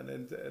 And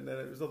then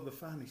it was on the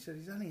phone. He said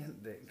he's only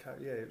entered it.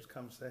 It was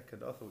come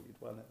second. I thought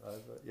you'd won it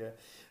though, but yeah,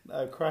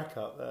 no, crack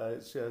up.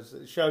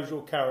 It shows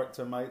your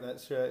character, mate. That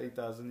shirt he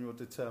does, and your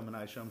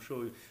determination.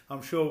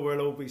 I'm sure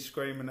we'll all be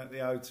screaming at the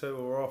O2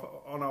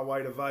 or on our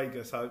way to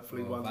Vegas.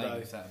 Hopefully one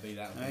Vegas, day.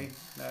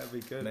 That'd be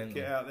good. Mental.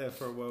 Get out there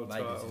for a world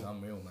title. Vegas is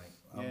unreal, mate.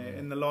 Yeah,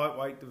 in the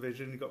lightweight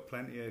division, you've got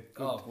plenty of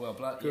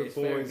good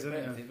boys, isn't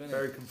it?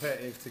 Very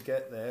competitive to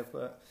get there.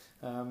 But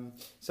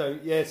so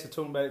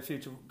talking about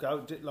future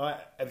goal, like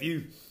have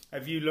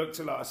you looked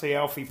at, like I see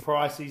Alfie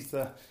Price? He's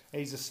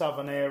a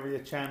Southern area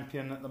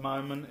champion at the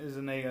moment,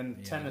 isn't he?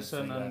 And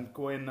Tennyson and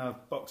Gwynn are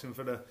boxing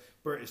for the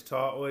British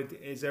title.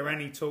 Is there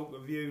any talk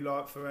of you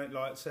like for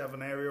like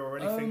Southern area or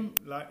anything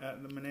like that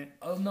at the minute?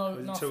 Oh no,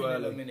 nothing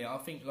at the minute. I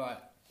think like.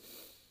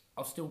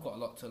 I've still got a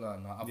lot to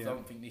learn. Like, I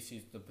don't think this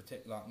is the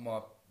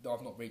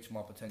I've not reached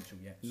my potential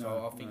yet.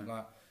 So I think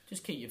like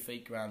just keep your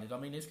feet grounded. I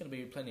mean, there's going to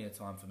be plenty of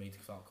time for me to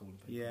start calling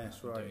people. Yeah,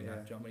 that's right. Doing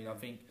that. Do you know what I mean? I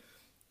think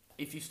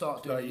if you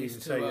start doing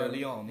this too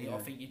early on, I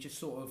think you just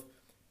sort of.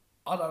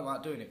 I don't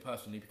like doing it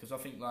personally because I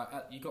think like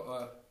you got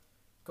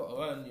to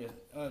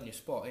earn your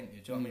spot, ain't you?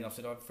 Do you know what I mean? I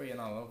said I'm 3-0.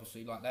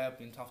 Obviously, like they have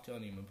been tough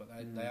journeymen, but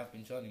they have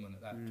been journeymen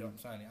at that. Do you know what I'm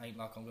saying? It ain't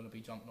like I'm going to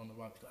be jumping on the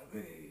ropes like,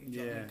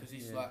 because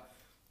it's like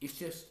it's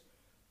just.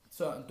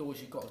 Certain doors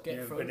you've got to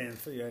get through.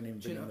 You ain't even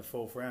been in the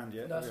fourth round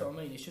yet. That's what I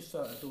mean. It's just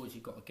certain doors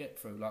you've got to get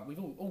through. Like we've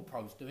all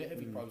pros do it.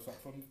 Every pro's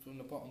like from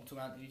the bottom to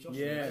Anthony Joshua.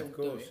 Yeah, of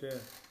course. Yeah.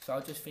 So I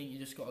just think you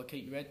just got to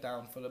keep your head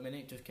down for a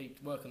minute. Just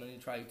keep working on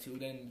your trade till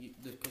then.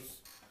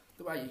 Because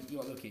the way you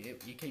got to look at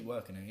it, you keep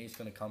working it. It's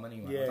going to come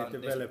anyway. Yeah,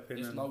 developing.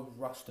 There's no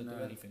rush to do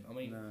anything. I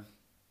mean,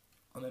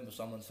 I remember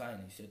someone saying,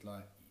 he said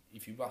like,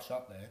 if you rush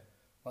up there.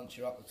 Once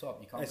you're up the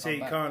top, you can't come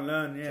back. You can't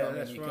learn,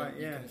 that's right.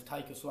 You can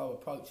take a slow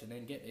approach and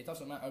then get there. It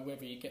doesn't matter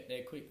whether you get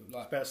there quick.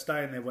 Like, it's about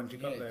staying there once you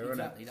got there,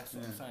 exactly, isn't it? That's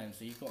what I'm saying.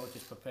 So you've got to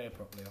just prepare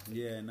properly, I think.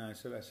 Yeah, no,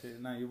 so that's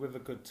it. No, you're with a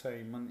good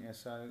team, aren't you?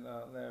 So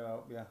they'll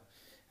help you.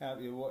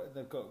 help you.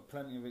 They've got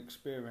plenty of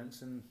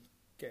experience in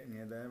getting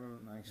you there,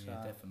 haven't they? So,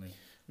 yeah, definitely.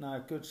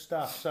 No, good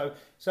stuff. So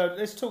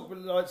let's talk.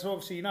 So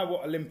obviously, you know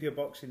what Olympia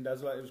Boxing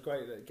does. It was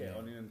great to get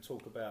on here and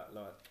talk about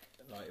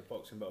your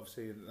boxing. But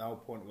obviously, the whole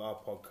point of our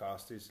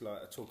podcast is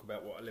to talk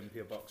about what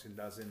Olympia Boxing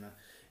does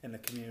in the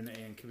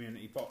community and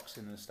community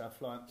boxing and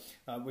stuff.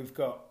 We've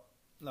got.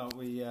 Like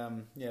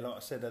I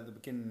said at the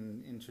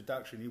beginning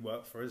introduction, you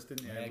worked for us,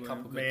 didn't you? Yeah, a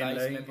couple of good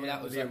days. Remember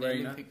that was at the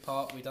Olympic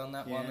Park. We done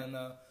that one, and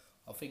I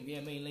think me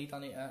and Lee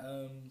done it at.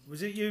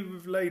 Was it you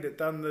with Lee that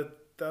done the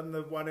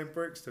one in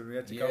Brixton? We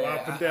had to go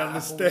up and down the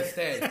stairs.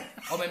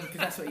 I remember because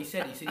that's what he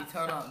said. He said he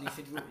turned up and he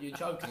said, "You're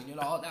joking." And you're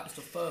like, "Oh, that was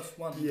the first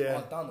one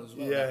I'd done as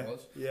well." That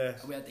was. Yeah.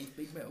 And we had these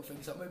big metal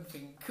things. I remember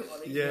thinking,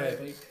 "God,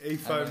 he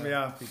phoned me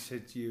up. He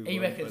said, "You." He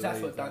reckons that's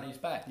what done his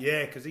back.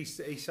 Yeah, because he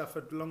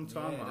suffered a long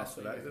time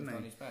after that, didn't he?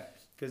 Done his back.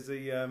 Because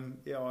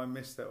I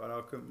missed that one.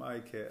 I couldn't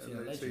make it.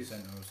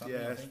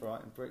 Yeah, that's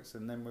right, in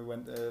Brixton. Then we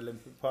went to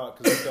Olympic Park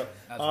because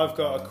I've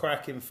got a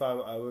cracking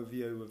photo of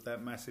you with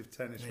that massive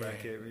tennis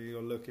racket.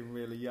 You're looking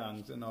really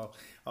young, and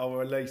I'll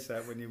release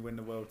that when you win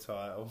the world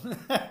title.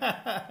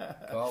 I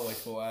always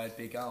thought I had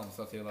big arms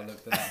until I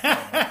looked at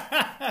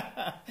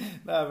that.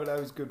 No, but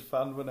that was good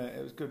fun, wasn't it?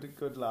 It was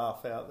good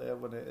laugh out there,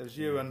 wasn't it? It was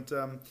you and.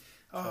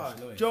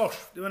 Josh,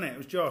 wasn't it? It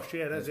was Josh,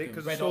 yeah, that's it.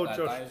 Because I saw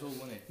Josh.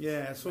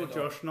 I saw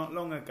Josh not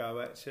long ago,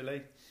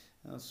 actually.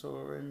 I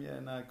saw him,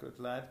 good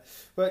lad.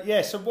 But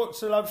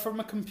so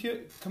from a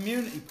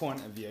community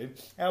point of view,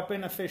 how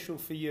beneficial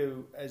for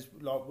you as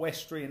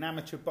Westbury and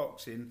amateur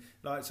boxing,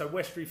 so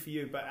Westbury for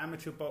you, but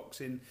amateur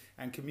boxing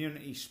and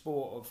community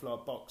sport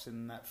of boxing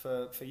and that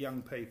for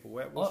young people?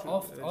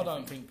 I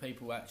don't think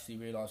people actually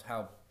realise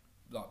how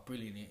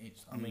brilliant it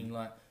is. I mean,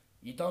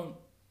 you don't.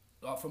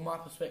 From my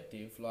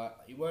perspective,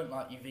 it weren't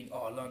like you think,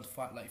 I learned to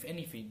fight. If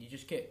anything, you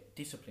just get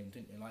disciplined,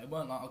 didn't you? It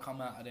weren't like I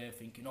come out of there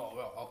thinking, I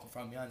can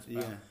throw my hands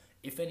about. Yeah.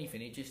 If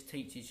anything, it just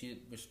teaches you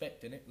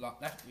respect, innit?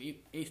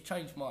 It's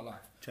changed my life.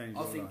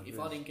 I think if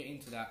I didn't get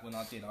into that when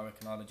I did, I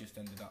reckon I'd have just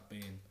ended up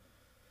being, do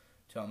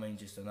you know what I mean?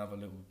 Just another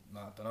little,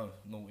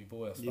 naughty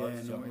boy, I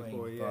suppose. Yeah, naughty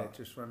boy,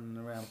 just running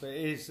around. But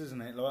it is,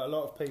 isn't it? A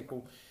lot of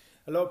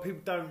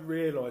people don't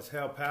realise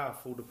how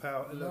powerful the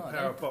power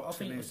of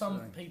boxing is. I think for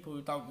some people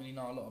who don't really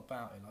know a lot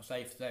about it,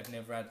 say if they've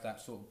never had that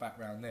sort of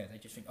background there, they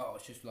just think,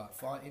 it's just like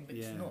fighting, but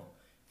it's not.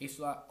 It's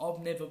I've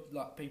never,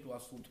 people,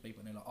 I've talked to people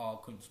and they're like, I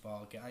couldn't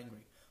spar, I get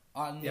angry.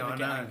 I never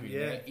get angry.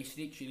 Yeah. It's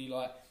literally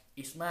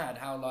it's mad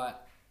how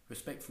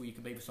respectful you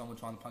can be for someone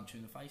trying to punch you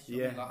in the face.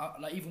 You know what I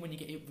mean? Even when you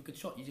get hit with a good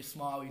shot, you just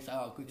smile, you say,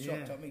 good shot. Do you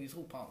know what I mean? It's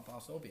all part and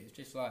parcel of it. It's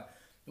just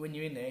when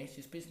you're in there, it's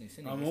just business,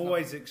 isn't it? I'm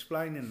always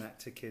explaining that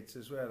to kids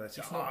as well. They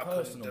say, I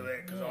couldn't do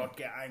it because I'd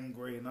get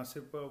angry. And I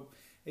said, well,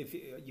 if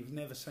you've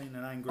never seen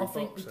an angry boxer.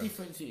 I think the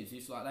difference is,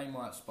 it's they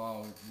might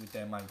spar with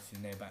their mates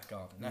in their back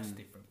garden. That's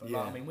different. But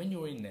when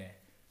you're in there,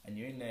 and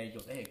you're in there, you've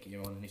got the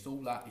headgear on, and it's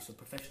all it's a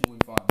professional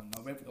environment.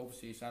 Now,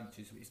 obviously it's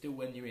amateurs, but it's still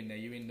when you're in there,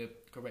 you're in the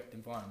correct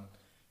environment.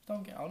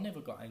 I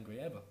never got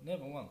angry ever,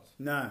 never once.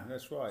 No,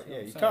 that's right.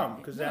 You can't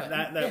because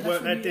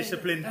that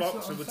disciplined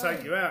boxer would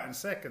take you out in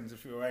seconds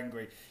if you were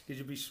angry because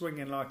you'd be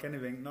swinging like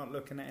anything, not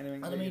looking at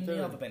anything. And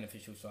the other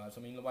beneficial sides.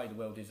 The way the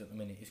world is at the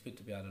minute, it's good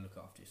to be able to look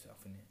after yourself,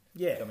 isn't it?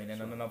 Yeah.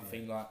 And another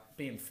thing,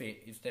 being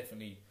fit is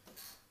definitely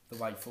the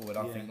way forward.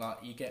 I think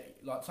you get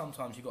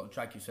sometimes you got to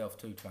drag yourself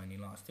to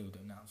training. I still do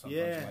now.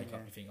 Sometimes you wake up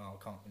and you think, I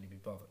can't really be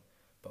bothered.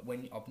 But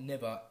I've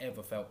never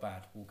ever felt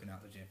bad walking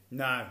out the gym.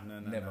 No,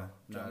 never.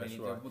 No, that's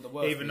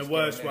right. Even the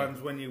worst ones,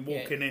 when you're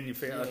walking in, you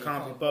think I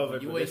can't be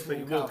bothered. But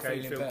you walk out,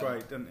 you feel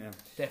great, don't you?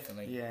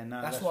 Definitely. Yeah,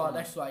 no.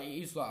 That's why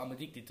it is I'm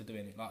addicted to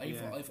doing it.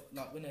 If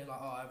when they're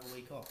I have a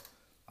week off,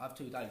 I have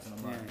 2 days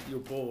and I'm you're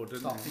bored,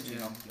 don't you? Start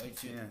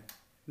fidgeting.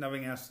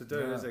 Nothing else to do,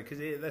 is there?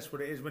 Because that's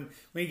what it is. When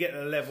you get to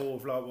the level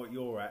of what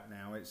you're at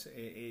now, it's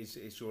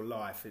your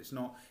life. It's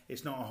not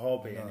a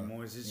hobby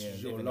anymore. It's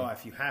your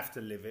life. You have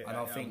to live it. And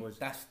I think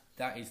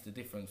that is the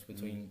difference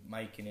between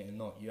making it and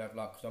not. You have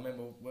because I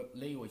remember what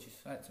Lee always used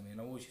to say it to me, and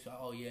I always used to say,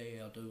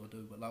 I do.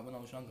 But when I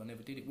was younger, I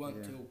never did it. It weren't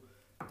until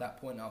that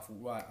point I thought,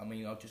 right.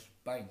 I just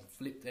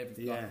flipped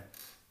everything,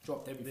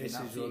 dropped everything. This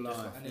is your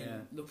life. And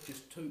then look,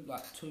 just 2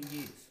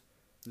 years.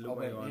 Look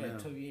where you are now.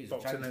 2 years.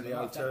 Boxing at the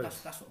O2.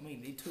 That's what I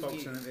mean. In 2 Boxing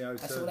years. At the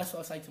O2. That's what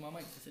I say to my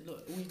mates. I said,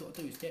 look, all you've got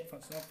to do is get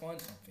front and find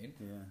something,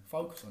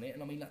 focus on it,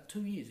 and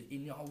 2 years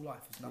in your whole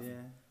life is nothing.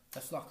 Yeah.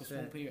 That's like a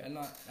small period, and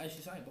as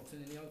you say,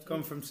 boxing in the O2.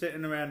 Gone from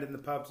sitting around in the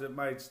pubs at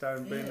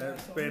Maidstone,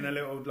 being a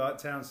little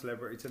town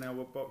celebrity, to now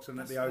boxing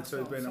at the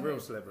O2 being a real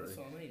celebrity.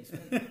 That's what I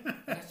mean.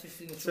 That's just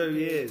in a 2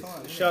 years.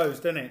 It shows,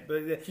 doesn't it?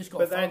 But just got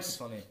to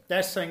focus on it.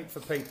 That's something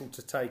for people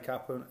to take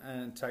up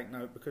and take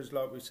note, because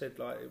like we said,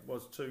 it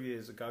was 2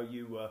 years ago,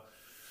 you were.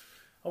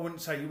 I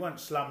wouldn't say you weren't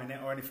slumming it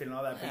or anything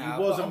like that,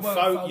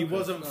 but you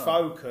wasn't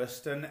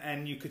focused,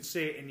 and you could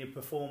see it in your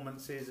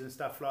performances and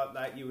stuff like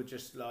that. You were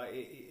just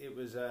it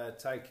was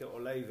take it or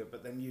leave it,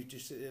 but then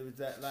it was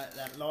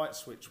that light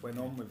switch went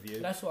on with you.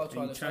 That's what I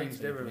tried to say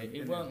to everything.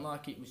 It weren't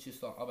like it was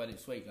just I've had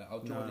it sweet. I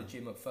joined the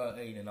gym at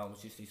 13 and I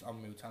was just this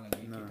unreal talented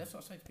kid. That's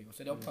what I say to people. I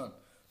said,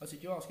 I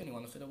said, you ask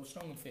anyone. I said, I was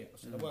strong and fit. I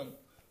said,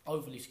 I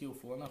overly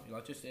skillful or nothing.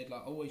 I just said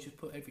like always just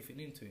put everything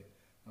into it.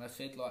 And I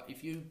said like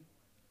if you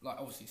like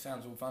obviously it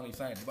sounds all funny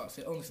saying it, but I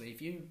said honestly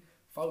if you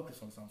focus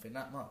on something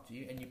that much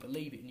and you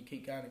believe it and you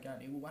keep going and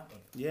going, it will happen.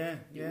 Yeah,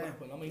 it will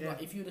happen. I mean,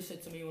 like if you'd have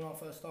said to me when I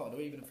first started,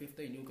 or even at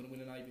 15, you're going to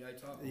win an ABA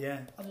title. Yeah.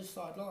 I just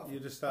started laughing. You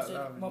just started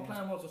laughing. My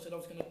plan was I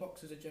was going to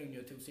box as a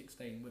junior till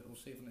 16 or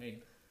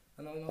 17.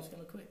 And I was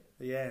going to quit.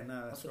 Yeah,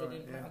 no, that's right.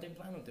 I didn't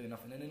plan on doing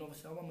nothing. And then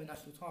obviously I won my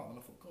national title and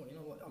I thought, God, you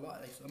know what, I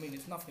like this. I mean,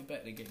 it's nothing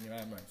better than getting your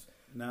hand raised.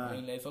 No. I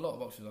mean, there's a lot of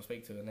boxers I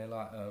speak to and they're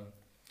like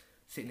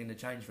sitting in the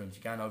change rooms,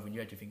 you're going over in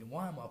your head, you're thinking,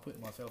 why am I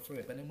putting myself through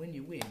it? But then when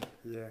you win,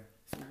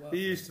 he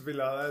used to be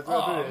like that as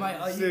well,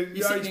 mate,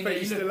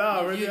 you still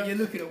are, you're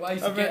looking at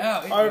ways to get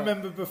out. I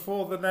remember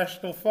before the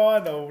national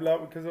final,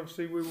 like, because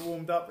obviously we were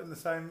warmed up in the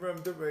same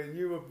room, didn't we? And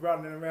you were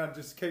running around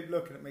just keep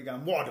looking at me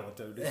going, why do I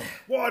do this?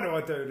 Why do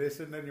I do this?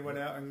 And then you went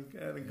out and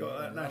got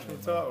that national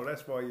title.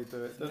 That's why you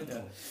do it, don't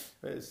you?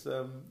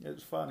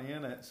 It's funny,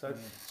 isn't it? So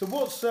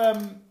what's... so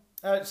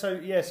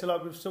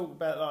like we've talked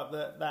about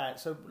like that.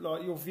 So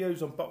like your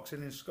views on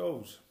boxing in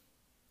schools.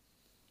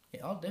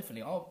 Yeah, I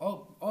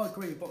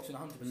agree with boxing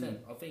 100%.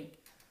 I think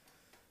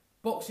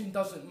boxing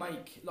doesn't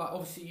make like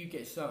obviously you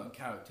get certain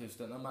characters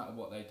that no matter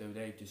what they do,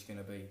 they're just going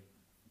to be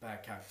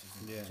bad characters.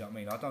 Do you know what I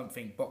mean? I don't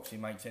think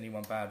boxing makes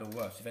anyone bad or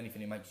worse. If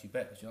anything, it makes you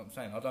better. Do you know what I'm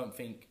saying? I don't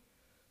think,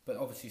 but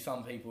obviously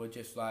some people are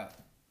just like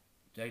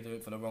they do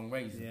it for the wrong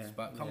reasons. Yeah,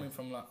 but coming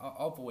from like I've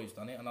always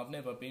done it, and I've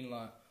never been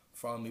like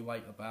throwing me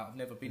weight about. I've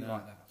never been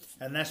like that.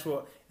 And that's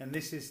what. And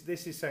this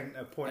is saying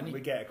a point we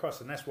get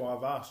across, and that's why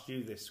I've asked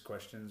you this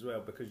question as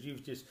well, because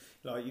you've just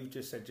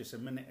said just a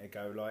minute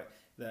ago, like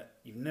that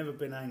you've never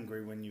been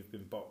angry when you've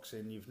been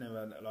boxing. You've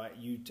never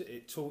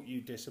it taught you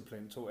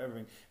discipline, taught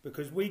everything.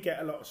 Because we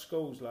get a lot of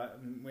schools like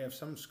we have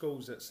some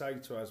schools that say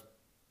to us,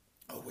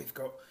 "Oh, we've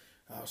got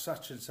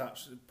such and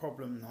such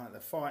problem, like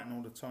they're fighting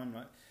all the time,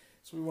 like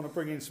so we want to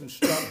bring in some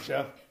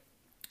structure."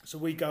 So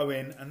we go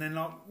in, and then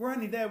like we're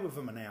only there with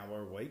them an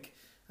hour a week,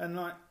 and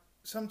like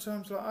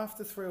sometimes like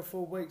after 3 or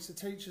 4 weeks, the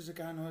teachers are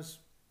going to us,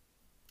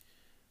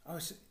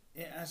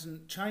 it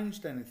hasn't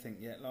changed anything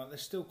yet. Like they're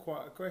still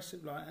quite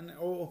aggressive, like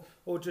or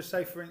just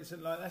say for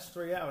instance like that's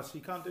 3 hours, so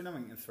you can't do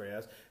nothing in 3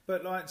 hours.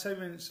 But like say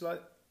for instance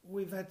like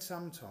we've had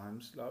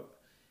sometimes like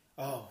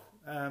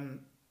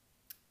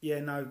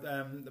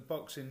the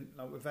boxing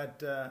like we've had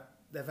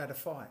they've had a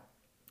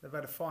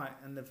fight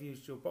and they've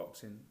used your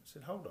boxing. I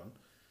said hold on,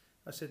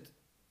 I said.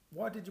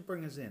 Why did you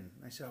bring us in?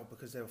 They said,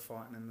 because they were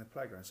fighting in the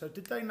playground. So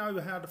did they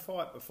know how to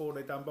fight before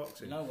they done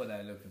boxing? You know what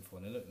they're looking for.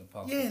 They're looking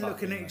for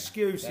looking at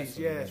excuses.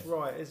 Yeah, it's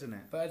right, isn't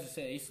it? But as I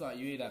said, it's like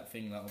you hear that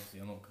thing, like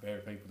obviously I'm not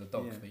comparing people to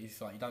dogs, but it's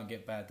like you don't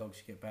get bad dogs,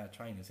 you get bad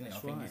trainers, isn't it?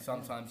 That's I think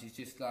sometimes it's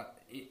just like,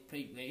 it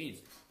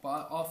is.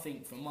 But I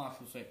think from my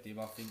perspective,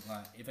 I think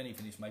like, if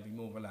anything, it's maybe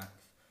more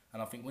relaxed.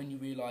 And I think when you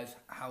realise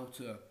how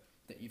to...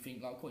 that you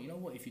think like, well, you know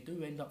what? If you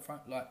do end up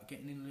like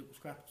getting in a little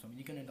scrap or something,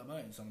 you're gonna end up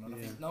hurting someone. And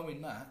I think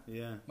knowing that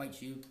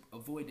makes you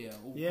avoid it at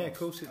all costs. Yeah, of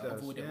course it does.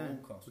 Avoid it at all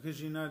costs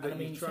because you know that. And I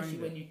mean, especially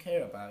when you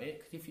care about it,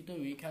 because if you do,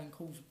 it can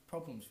cause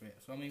problems for it.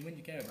 So I mean, when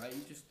you care about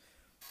it,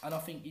 and I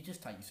think you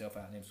just take yourself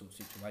out in them sort of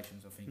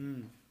situations. I think,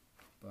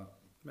 but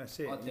that's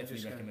it. I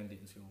definitely recommend it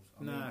in schools.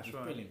 I mean, it's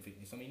brilliant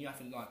fitness. I mean, you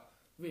haven't like.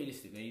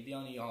 Realistically, the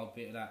only hard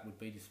bit of that would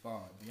be the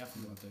sparring. You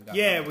haven't got to do that.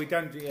 Yeah, we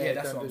don't. Yeah,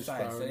 that's what I'm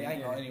saying. So it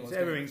ain't like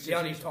anyone's. The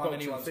only time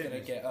anyone's going to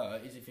get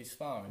hurt is if it's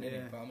sparring, isn't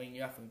it? But I mean,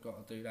 you haven't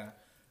got to do that.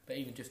 But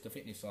even just the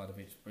fitness side of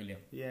it's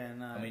brilliant. Yeah,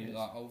 no. I mean,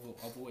 like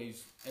I've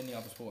always any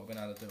other sport I've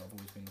been able to do, I've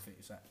always been the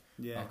fittest at.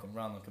 Yeah. I can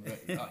run.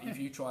 Like, if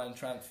you try and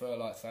transfer,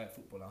 like say a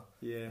footballer,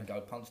 and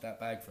go punch that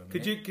bag for a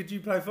minute. Could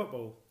you play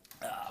football?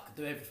 I could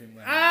do everything,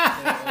 man.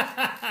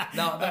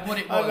 No, what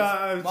it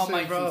was, my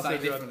mates would say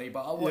differently,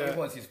 but what it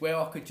was is where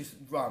I could just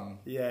run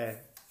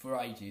for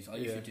ages. I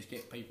used to just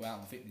get people out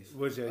on fitness.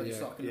 Was you?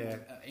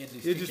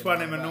 You're just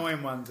one of them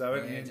annoying ones, though,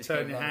 aren't you? And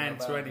turn your hand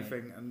to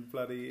anything and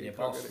bloody... Yeah,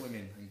 apart from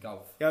swimming and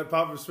golf. Yeah,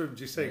 apart from swimming,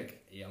 do you sink?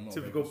 Yeah, I'm not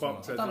typical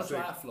boxer. I've done a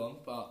triathlon,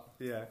 but...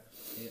 Yeah.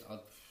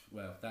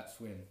 That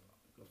swim...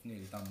 I've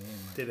nearly done me in,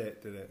 mate. Did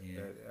it?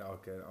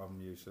 Yeah.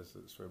 I'm useless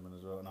at swimming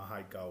as well, and I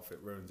hate golf. It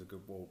ruins a good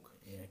walk.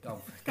 Yeah,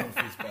 golf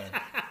is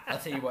bad. I'll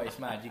tell you what, it's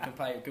mad. You can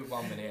play a good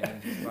 1 minute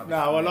and then just run.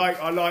 No,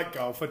 I like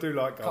golf. I do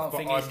like golf,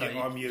 but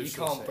I'm useless.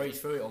 You can't breeze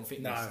through it on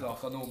fitness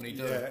like I normally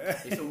do.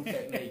 It's all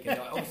technique, and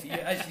like, obviously,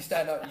 as you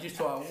stand up, you just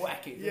try and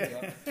whack it.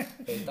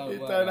 It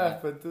don't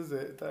happen, does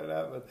it? It don't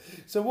happen.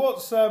 So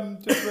what's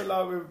just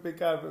like we've been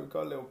going, but we've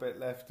got a little bit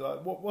left.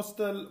 Like,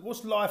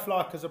 what's life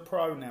like as a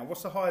pro now?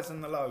 What's the highs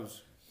and the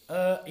lows?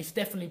 It's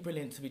definitely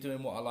brilliant to be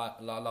doing what I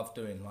love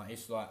doing. Like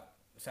it's like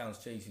it sounds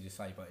cheesy to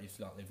say, but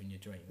it's like living your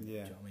dream. Yeah. Do you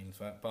know what I mean?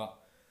 So, but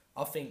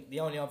I think the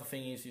only other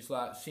thing is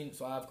like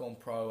since I have gone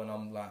pro and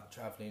I'm like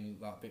travelling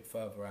like a bit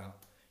further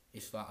out,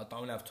 it's like I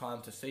don't have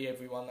time to see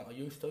everyone that I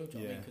used to. Do you know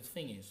what I mean? Because the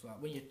thing is, like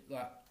when you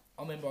like,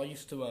 I remember I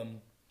used to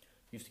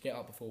get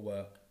up before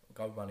work,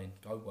 go running,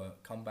 go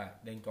work, come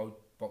back, then go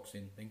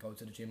boxing, then go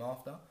to the gym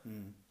after.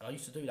 And I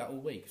used to do that all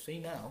week. See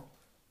now.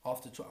 I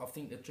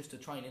think that just the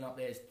training up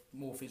there is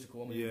more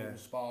physical. I mean, more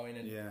sparring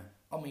and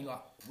I mean,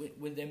 like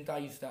with them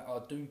days that I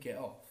do get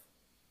off,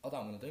 I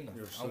don't want to do nothing.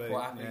 You're I'm asleep,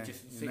 quite happy yeah.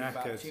 just You're sitting back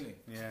knackered. chilling.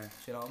 Yeah. Do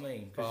you know what I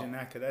mean? Because you're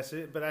knackered. That's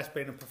it. But that's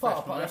being a That's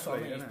professional what I athlete,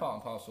 mean. isn't It's it? part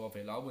and parcel of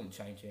it. Like, I wouldn't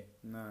change it.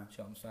 No. Do you know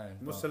what I'm saying?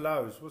 What's the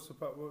lows?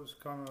 What was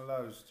kind of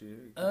lows do you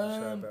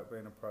say about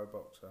being a pro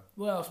boxer?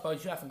 Well, I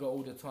suppose you haven't got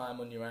all the time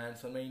on your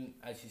hands. I mean,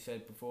 as you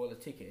said before, the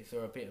tickets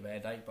are a bit of a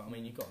headache, but I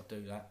mean, you've got to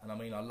do that. And I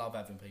mean, I love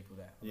having people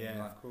there. I mean,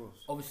 like, of course.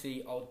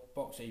 Obviously, I'll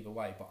box either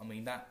way, but I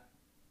mean, that,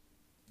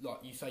 like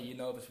you say, you're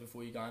nervous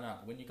before you're going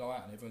out. When you go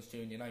out and everyone's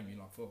cheering your name, you're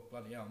like, oh,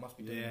 bloody hell, I must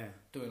be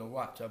doing all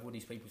right to have all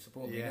these people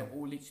support me. Yeah.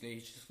 All literally,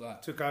 it's just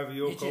like... Took over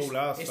your call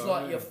last time. It's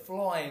like you're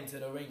flying to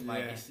the ring,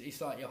 mate.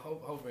 It's like you're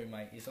hovering,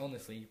 mate. It's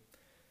honestly...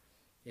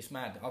 It's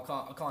mad. I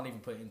can't even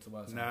put it into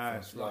words. No,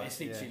 it's like... It's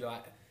literally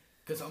like...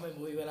 Because I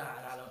remember we went out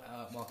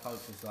and my coach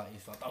was like,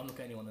 he's like, don't look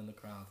at anyone in the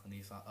crowd. And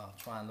he's like, oh,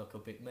 try and look a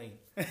bit mean.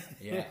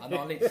 Yeah, and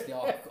I literally,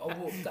 I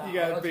walked out. You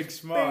got a big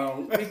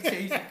smile. Big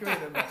cheesy grin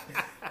and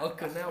that. I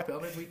couldn't help it. I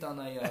remember we done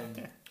I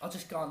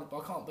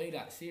can't be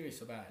that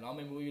serious about it. And I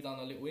remember we done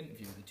a little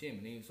interview at the gym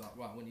and he was like,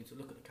 right, I want you to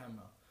look at the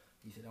camera.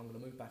 He said, I'm going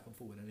to move back and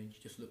forward and then you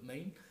just look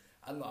mean.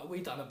 And like we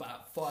done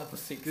about 5 or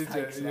 6 takes.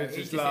 Like,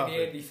 he just in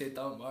the end he said,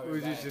 "Don't worry."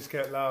 We just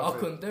kept laughing. I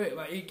couldn't do it,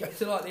 mate. He get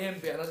to like the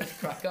end bit and I just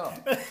crack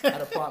up.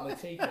 Had a bite of my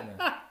teeth in it.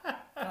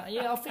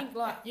 Yeah, I think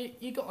like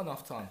you got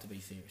enough time to be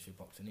serious with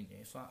boxing, didn't you?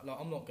 It's like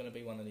I'm not going to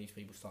be one of these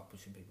people start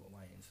pushing people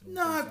away.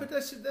 No, but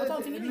that's. I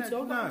don't think you need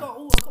to. I've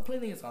got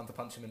plenty of time to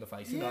punch him in the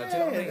face. Yeah, you know, do you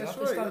know what I mean? That's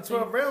right. You've got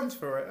 12 rounds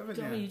for it, haven't you?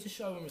 Do you know what I mean? You just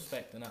show him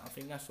respect, and that. I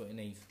think that's what it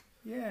needs.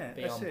 Yeah,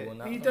 be that's humble it.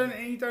 and that. You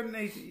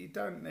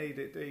don't need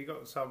it. You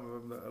got some of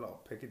them that are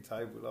like picking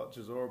tables, like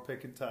Chisora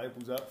picking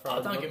tables up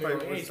front. Don't get me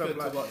wrong, it's good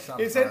to watch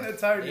sometimes. It's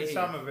entertaining,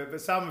 some of it,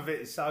 but some of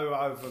it is so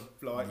over.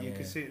 Like you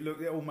can see it. Look,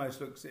 it almost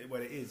looks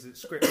well. It is.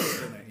 It's scripted,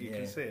 isn't it? You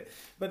can see it.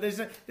 But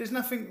there's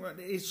nothing.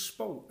 It's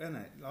sport, isn't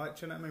it? Like,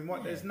 do you know what I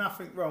mean? There's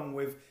nothing wrong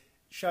with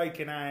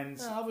shaking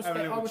hands, having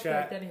a little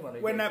chat.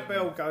 When that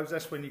bell goes,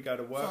 that's when you go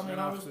to work.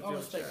 So, I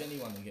respect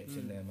anyone who gets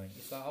in there, mate.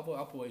 It's like I've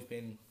always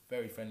been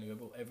very friendly with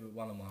every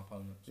one of my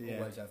opponents.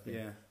 Always have been.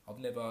 Yeah. I've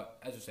never,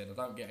 as I said, I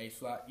don't get it. It's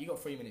like you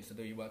got 3 minutes to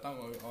do your work.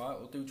 Don't worry, all right.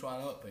 We'll do try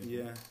and hurt people.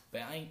 Yeah. But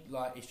it ain't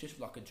like it's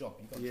just like a job.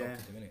 You've got a job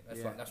to do,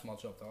 innit? That's my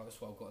job.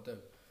 That's what I've got to do.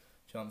 Do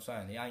you know what I'm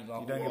saying? It ain't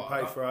like you don't get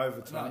paid for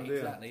overtime. No,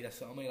 exactly.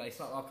 That's what I mean. Like, it's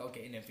not like I'll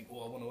get in there and think,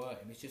 oh, I want to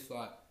hurt him. It's just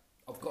like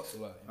I've got to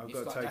hurt him. I've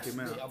got to take him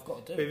out. I've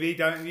got to do. But if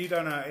you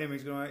don't hurt him,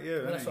 he's going to hurt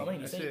you. Well, that's what I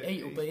mean.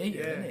 Eat will be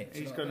eaten, isn't it?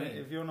 He's going to.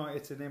 If you're not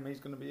hitting him, he's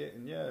going to be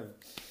hitting you.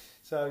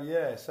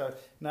 So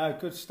no,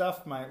 good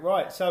stuff, mate.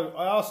 Right, so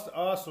I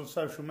asked on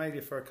social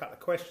media for a couple of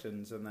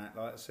questions and that,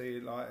 like, see,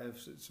 like,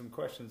 some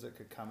questions that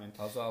could come in.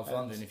 I was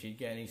wondering if you'd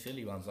get any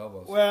silly ones. I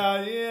was.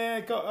 Well,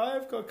 yeah,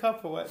 I've got a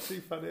couple actually,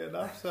 funny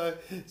enough. So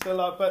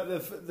like,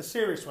 but the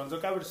serious ones.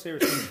 I'll go with the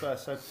serious ones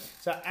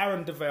first. So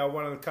Aaron DeVale,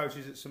 one of the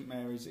coaches at St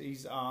Mary's,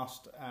 he's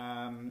asked,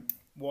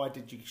 why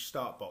did you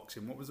start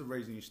boxing? What was the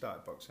reason you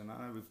started boxing?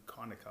 I know we've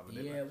kind of covered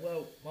it. Yeah,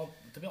 well,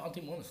 to be honest, I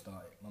didn't want to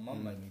start it. My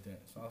mum made me do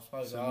it, so I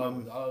suppose I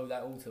owe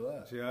that all to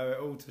her. So you owe it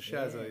all to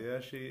Shazza, yeah?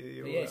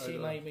 She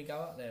made me go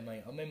up there,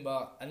 mate. I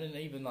remember, and then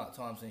even like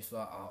times when it's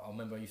like, I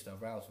remember I used to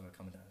have rows when I were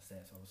coming down the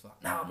stairs. I was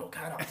like, no, I'm not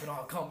going up tonight.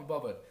 I can't be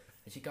bothered.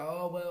 And she'd go,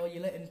 oh, well,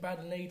 you're letting Brad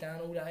and Lee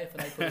down all that effort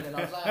they put in. And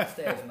I was like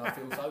upstairs and I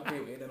feel so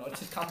guilty. And then I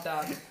just come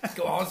down,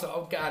 go on, so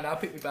I'm going now,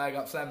 pick my bag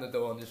up, slam the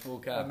door and just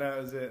walk out. And that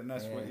was it, and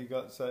that's what you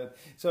got. So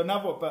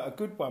another one, but a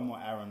good one,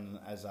 what Aaron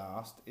has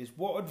asked, is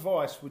what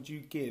advice would you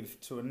give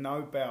to a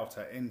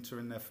no-bouter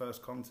entering their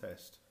first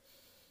contest?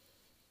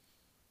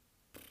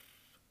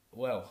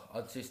 Well,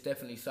 I'd just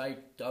definitely say,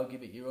 go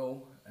give it your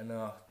all. And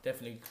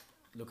definitely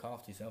look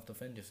after yourself,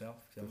 defend yourself.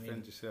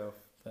 Defend yourself.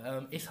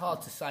 But it's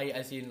hard to say,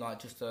 as in like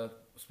just a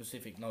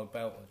specific no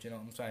belter. Do you know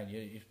what I'm saying?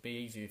 It'd be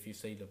easier if you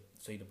see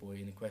the boy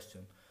in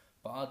question.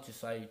 But I'd just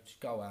say,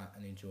 just go out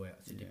and enjoy it.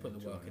 I said, you put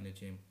the work in the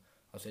gym.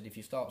 I said, if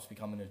you start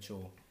becoming a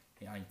chore,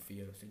 it ain't for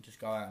you. I said, just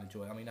go out and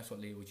enjoy it. I mean, that's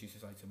what Leo used to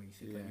say to me.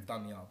 He said, you've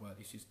done the hard work.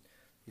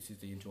 This is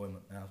the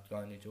enjoyment now. Go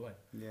and enjoy it.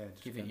 Yeah,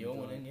 give it your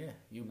all, and then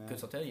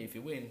because I tell you, if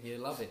you win, you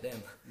love it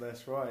then.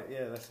 That's right.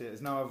 Yeah, that's it.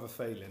 There's no other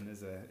feeling, is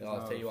there?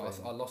 I'll tell you what.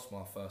 I lost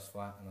my first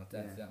fight,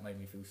 and that made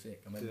me feel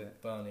sick. I mean,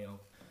 Bernie,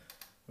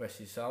 rest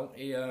his soul.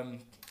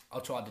 I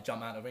tried to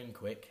jump out of the ring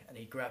quick, and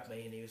he grabbed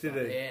me, and he was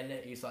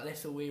he was like,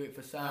 let's all hear it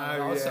for Sam.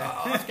 I was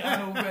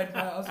going all red, mate.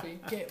 I was thinking,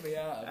 get me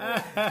out of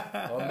it.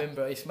 I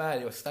remember it's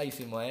mad. It was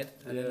Stacey in my head,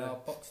 and then I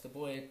boxed the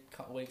boy a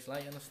couple of weeks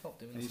later, and I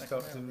stopped him in the second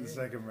round. You stopped him in the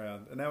second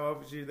round. And how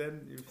old was you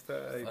then? You were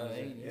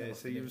 13. Yeah,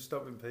 so you were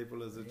stopping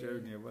people as a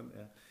junior, weren't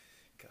you?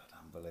 God,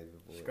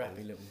 unbelievable.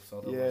 Scrappy little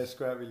sod. Yeah,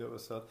 scrappy little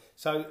sod.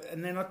 So,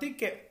 and then I did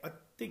get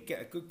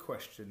a good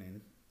question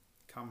in,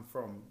 come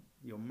from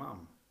your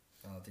mum.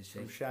 Oh, did she?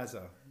 From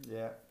Shazza,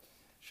 yeah.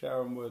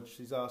 Sharon Wood,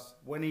 she's asked,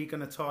 when are you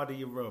going to tidy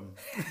your room?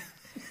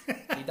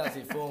 He does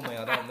it for me,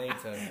 I don't need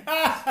to.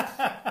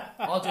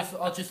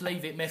 I'll just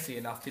leave it messy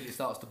enough till it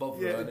starts to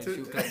bother her and then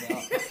she'll clean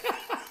it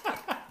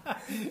up.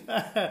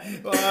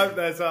 Well, I hope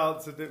that's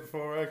answered it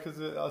for her, because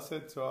I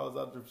said to her I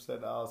was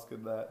 100%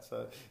 asking that.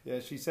 So yeah,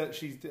 she said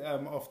she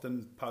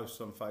often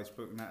posts on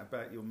Facebook and that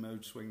about your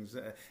mood swings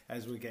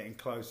as we're getting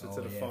closer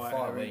to the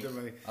fight week.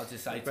 I'll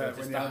just say to her,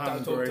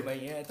 don't talk to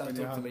me. Yeah, don't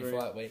talk to me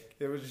fight week.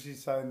 Yeah, what was she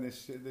saying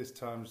this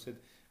time? She said,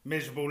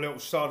 miserable little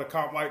sod, I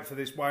can't wait for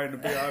this weighing to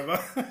be over.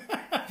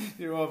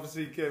 You're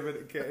obviously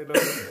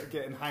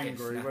getting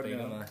hangry, weren't you?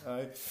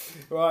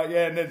 Right,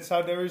 yeah, and then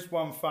so there is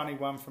one funny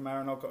one from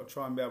Aaron. I've got to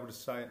try and be able to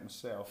say it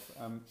myself.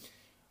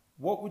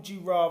 What would you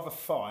rather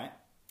fight,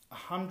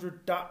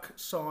 100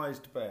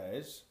 duck-sized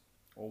bears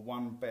or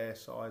one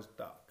bear-sized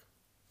duck?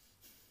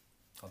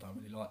 I don't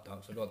really like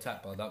ducks. I got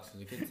attacked by ducks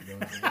as a kid, to be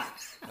honest with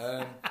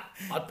you.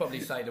 I'd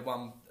probably say the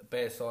one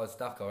bear-sized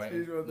duck, I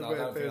reckon. I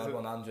don't think I'd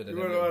want 100 of them.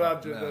 You wouldn't want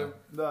 100 of them?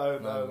 No,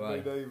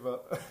 me neither.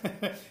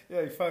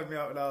 Yeah, he phoned me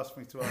up and asked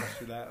me to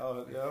ask you that.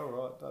 Oh, yeah, all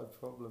right, no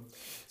problem.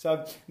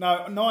 So,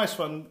 no, nice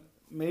one,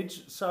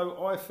 Midge.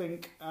 So, I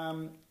think,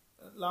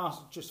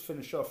 just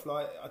finish off,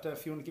 I don't know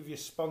if you want to give your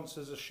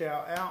sponsors a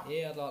shout out.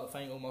 Yeah, I'd like to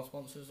thank all my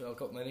sponsors. I've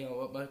got many.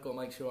 I've got to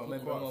make sure I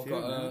remember them. I've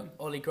got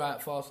Ollie Gray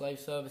at Fast Lane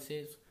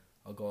Services.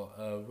 I've got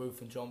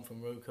Ruth and John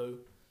from Ruku,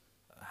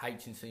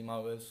 H&C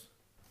Motors,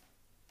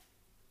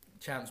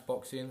 Champs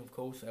Boxing, of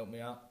course, helped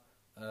me out.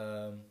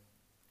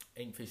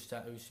 Inkfish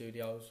Tattoo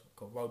Studios.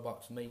 Got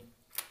Robux Meat.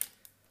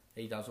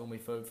 He does all my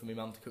food for my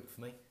mum to cook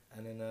for me.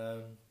 And then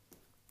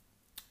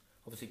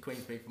obviously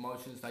Queensbury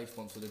Promotions, they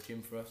sponsor the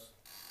gym for us.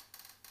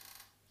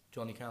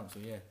 Johnny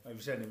Council, yeah. Have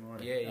you sent him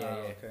already? Yeah.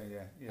 Okay,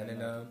 yeah. And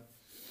then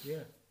yeah.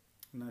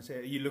 And that's it.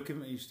 Are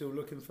you still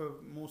looking for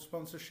more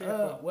sponsorship?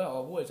 Well,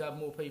 I've always had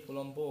more people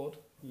on board.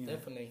 Yeah.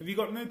 Definitely. Have you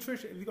got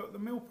nutrition? Have you got the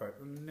meal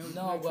prep? Nutrition?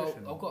 Well,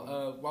 I've got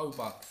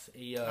Robux.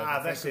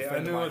 That's it. I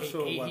knew I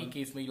saw one. He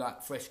gives me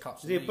like fresh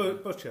cuts. Is he a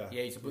butcher?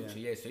 Yeah, he's a butcher.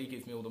 Yeah, so he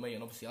gives me all the meat,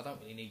 and obviously I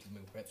don't really need the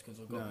meal preps because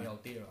I've got my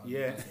old deer at home.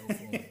 Yeah.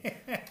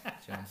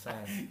 See what I'm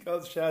saying?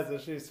 God, Shazza,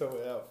 she's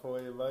sorted it out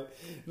for you, mate.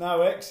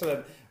 No,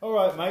 excellent. All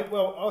right, mate.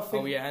 Well, I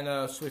think. Oh yeah, and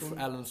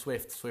Alan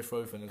Swift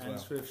Roofing as well. And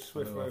Swift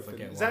Roofing.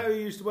 Is that who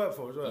you used to work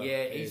for as well?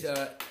 Yeah,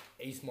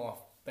 he's my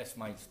best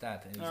mate's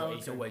dad, and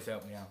he's always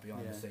helped me out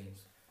behind the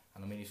scenes.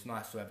 And I mean, it's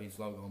nice to have his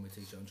logo on my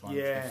t-shirt and try and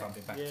give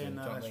something back to him.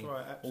 No, that's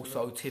right. Absolutely.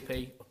 Also,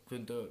 Tippy,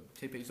 couldn't do it.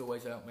 Tippy's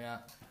always helped me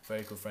out.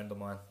 Very good friend of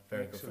mine.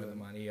 Good friend of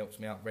mine. He helps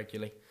me out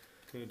regularly.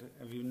 Good.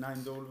 Have you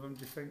named all of them, do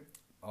you think?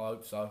 I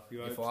hope so.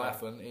 If I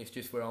haven't, it's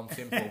just where I'm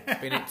simple.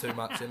 Been it too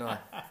much, you know.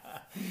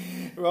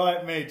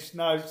 Right, Midge.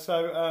 No,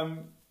 so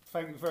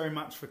thank you very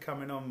much for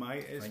coming on,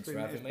 mate. It's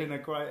been a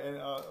great.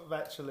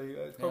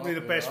 It's probably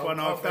the best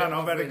one I've done.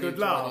 I've had a good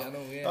laugh.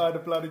 I had a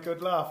bloody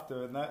good laugh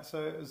doing that.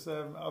 So it was.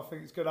 I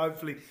think it's good.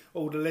 Hopefully,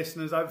 all the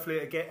listeners. Hopefully,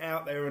 it'll get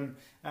out there, and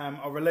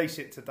I'll release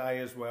it today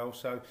as well.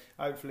 So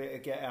hopefully, it'll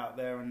get out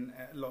there, and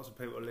lots of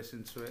people will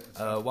listen to it.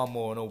 So. One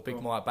more and all.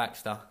 Big Mike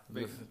Baxter.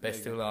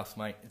 Best till last,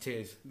 mate.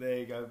 Cheers. There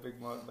you go, Big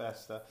Mike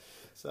Baxter.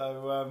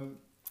 So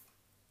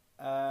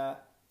the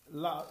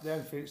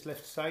only thing that's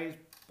left to say is,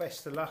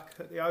 best of luck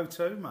at the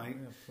O2, mate.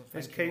 Yeah,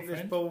 let's keep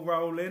this ball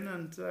rolling,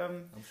 and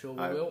I'm sure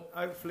we will.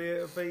 Hopefully,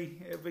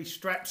 it'll be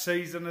strap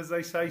season, as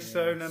they say,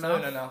 soon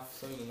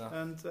enough.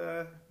 And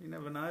you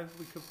never know,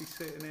 we could be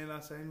sitting here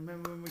like saying,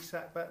 remember when we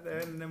sat back there,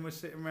 and then we're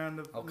sitting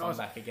around I'll come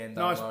back again.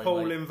 Nice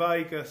pool in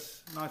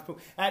Vegas. Nice pool.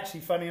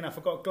 Actually, funny enough,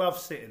 I've got a glove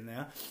sitting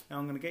there, and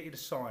I'm going to get you to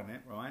sign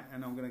it, right?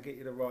 And I'm going to get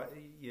you to write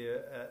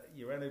your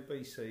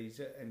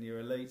NOBCs and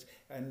your elites,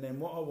 and then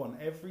what I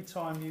want every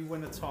time you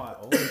win a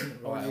title,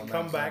 when you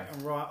come back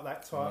and write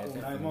that title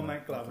name on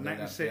that glove, and that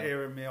can sit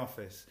here in my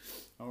office.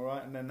 All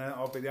right, and then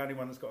I'll be the only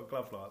one that's got a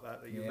glove like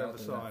that you've ever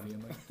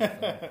signed.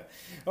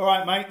 All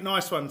right, mate,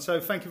 nice one. So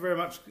thank you very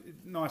much.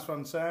 Nice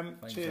one, Sam.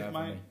 Cheers,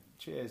 mate.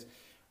 Cheers.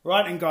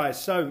 Right, and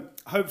guys, so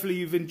hopefully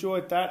you've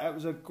enjoyed that. That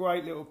was a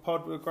great little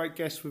pod with a great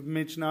guest with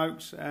Midge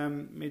Noakes.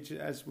 Midge,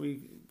 as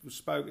we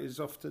spoke, is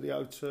off to the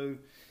O2.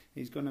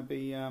 He's going to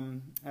be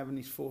having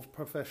his fourth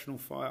professional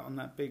fight on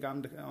that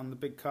on the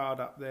big card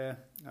up there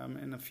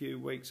in a few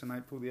weeks on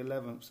April the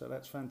 11th. So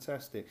that's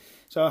fantastic.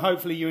 So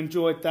hopefully you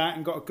enjoyed that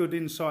and got a good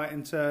insight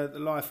into the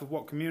life of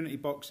what community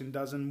boxing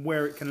does and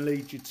where it can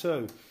lead you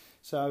to.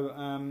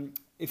 So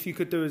if you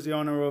could do us the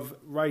honour of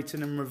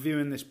rating and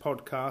reviewing this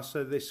podcast,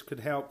 so this could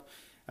help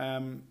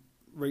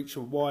reach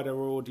a wider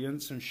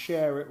audience, and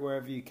share it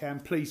wherever you can.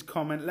 Please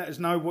comment. Let us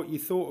know what you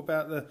thought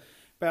about the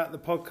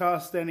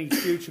podcast, any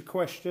future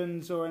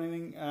questions or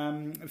anything.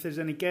 If there's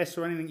any guests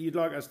or anything you'd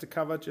like us to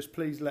cover, just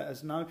please let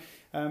us know.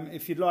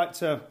 If you'd like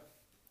to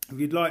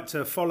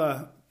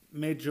follow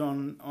Midge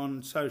on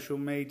social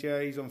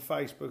media, he's on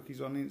Facebook, he's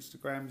on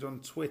Instagram, he's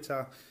on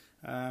Twitter,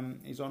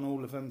 he's on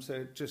all of them.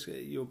 So just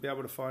you'll be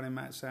able to find him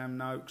at Sam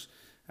Noakes,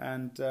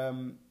 and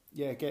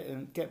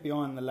get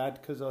behind the lad,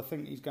 because I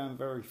think he's going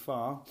very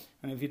far.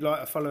 And if you'd like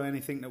to follow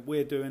anything that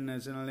we're doing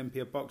as an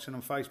Olympia Boxing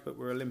on Facebook,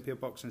 we're Olympia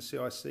Boxing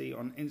CIC.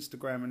 On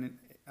Instagram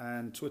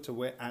and Twitter,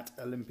 we're at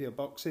Olympia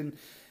Boxing.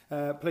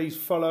 Please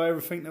follow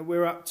everything that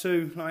we're up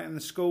to, like in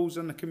the schools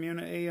and the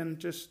community, and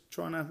just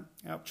trying to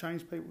help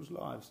change people's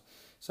lives.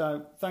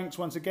 So thanks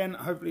once again.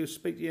 Hopefully I'll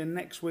speak to you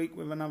next week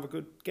with another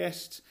good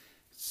guest.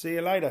 See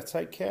you later.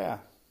 Take care.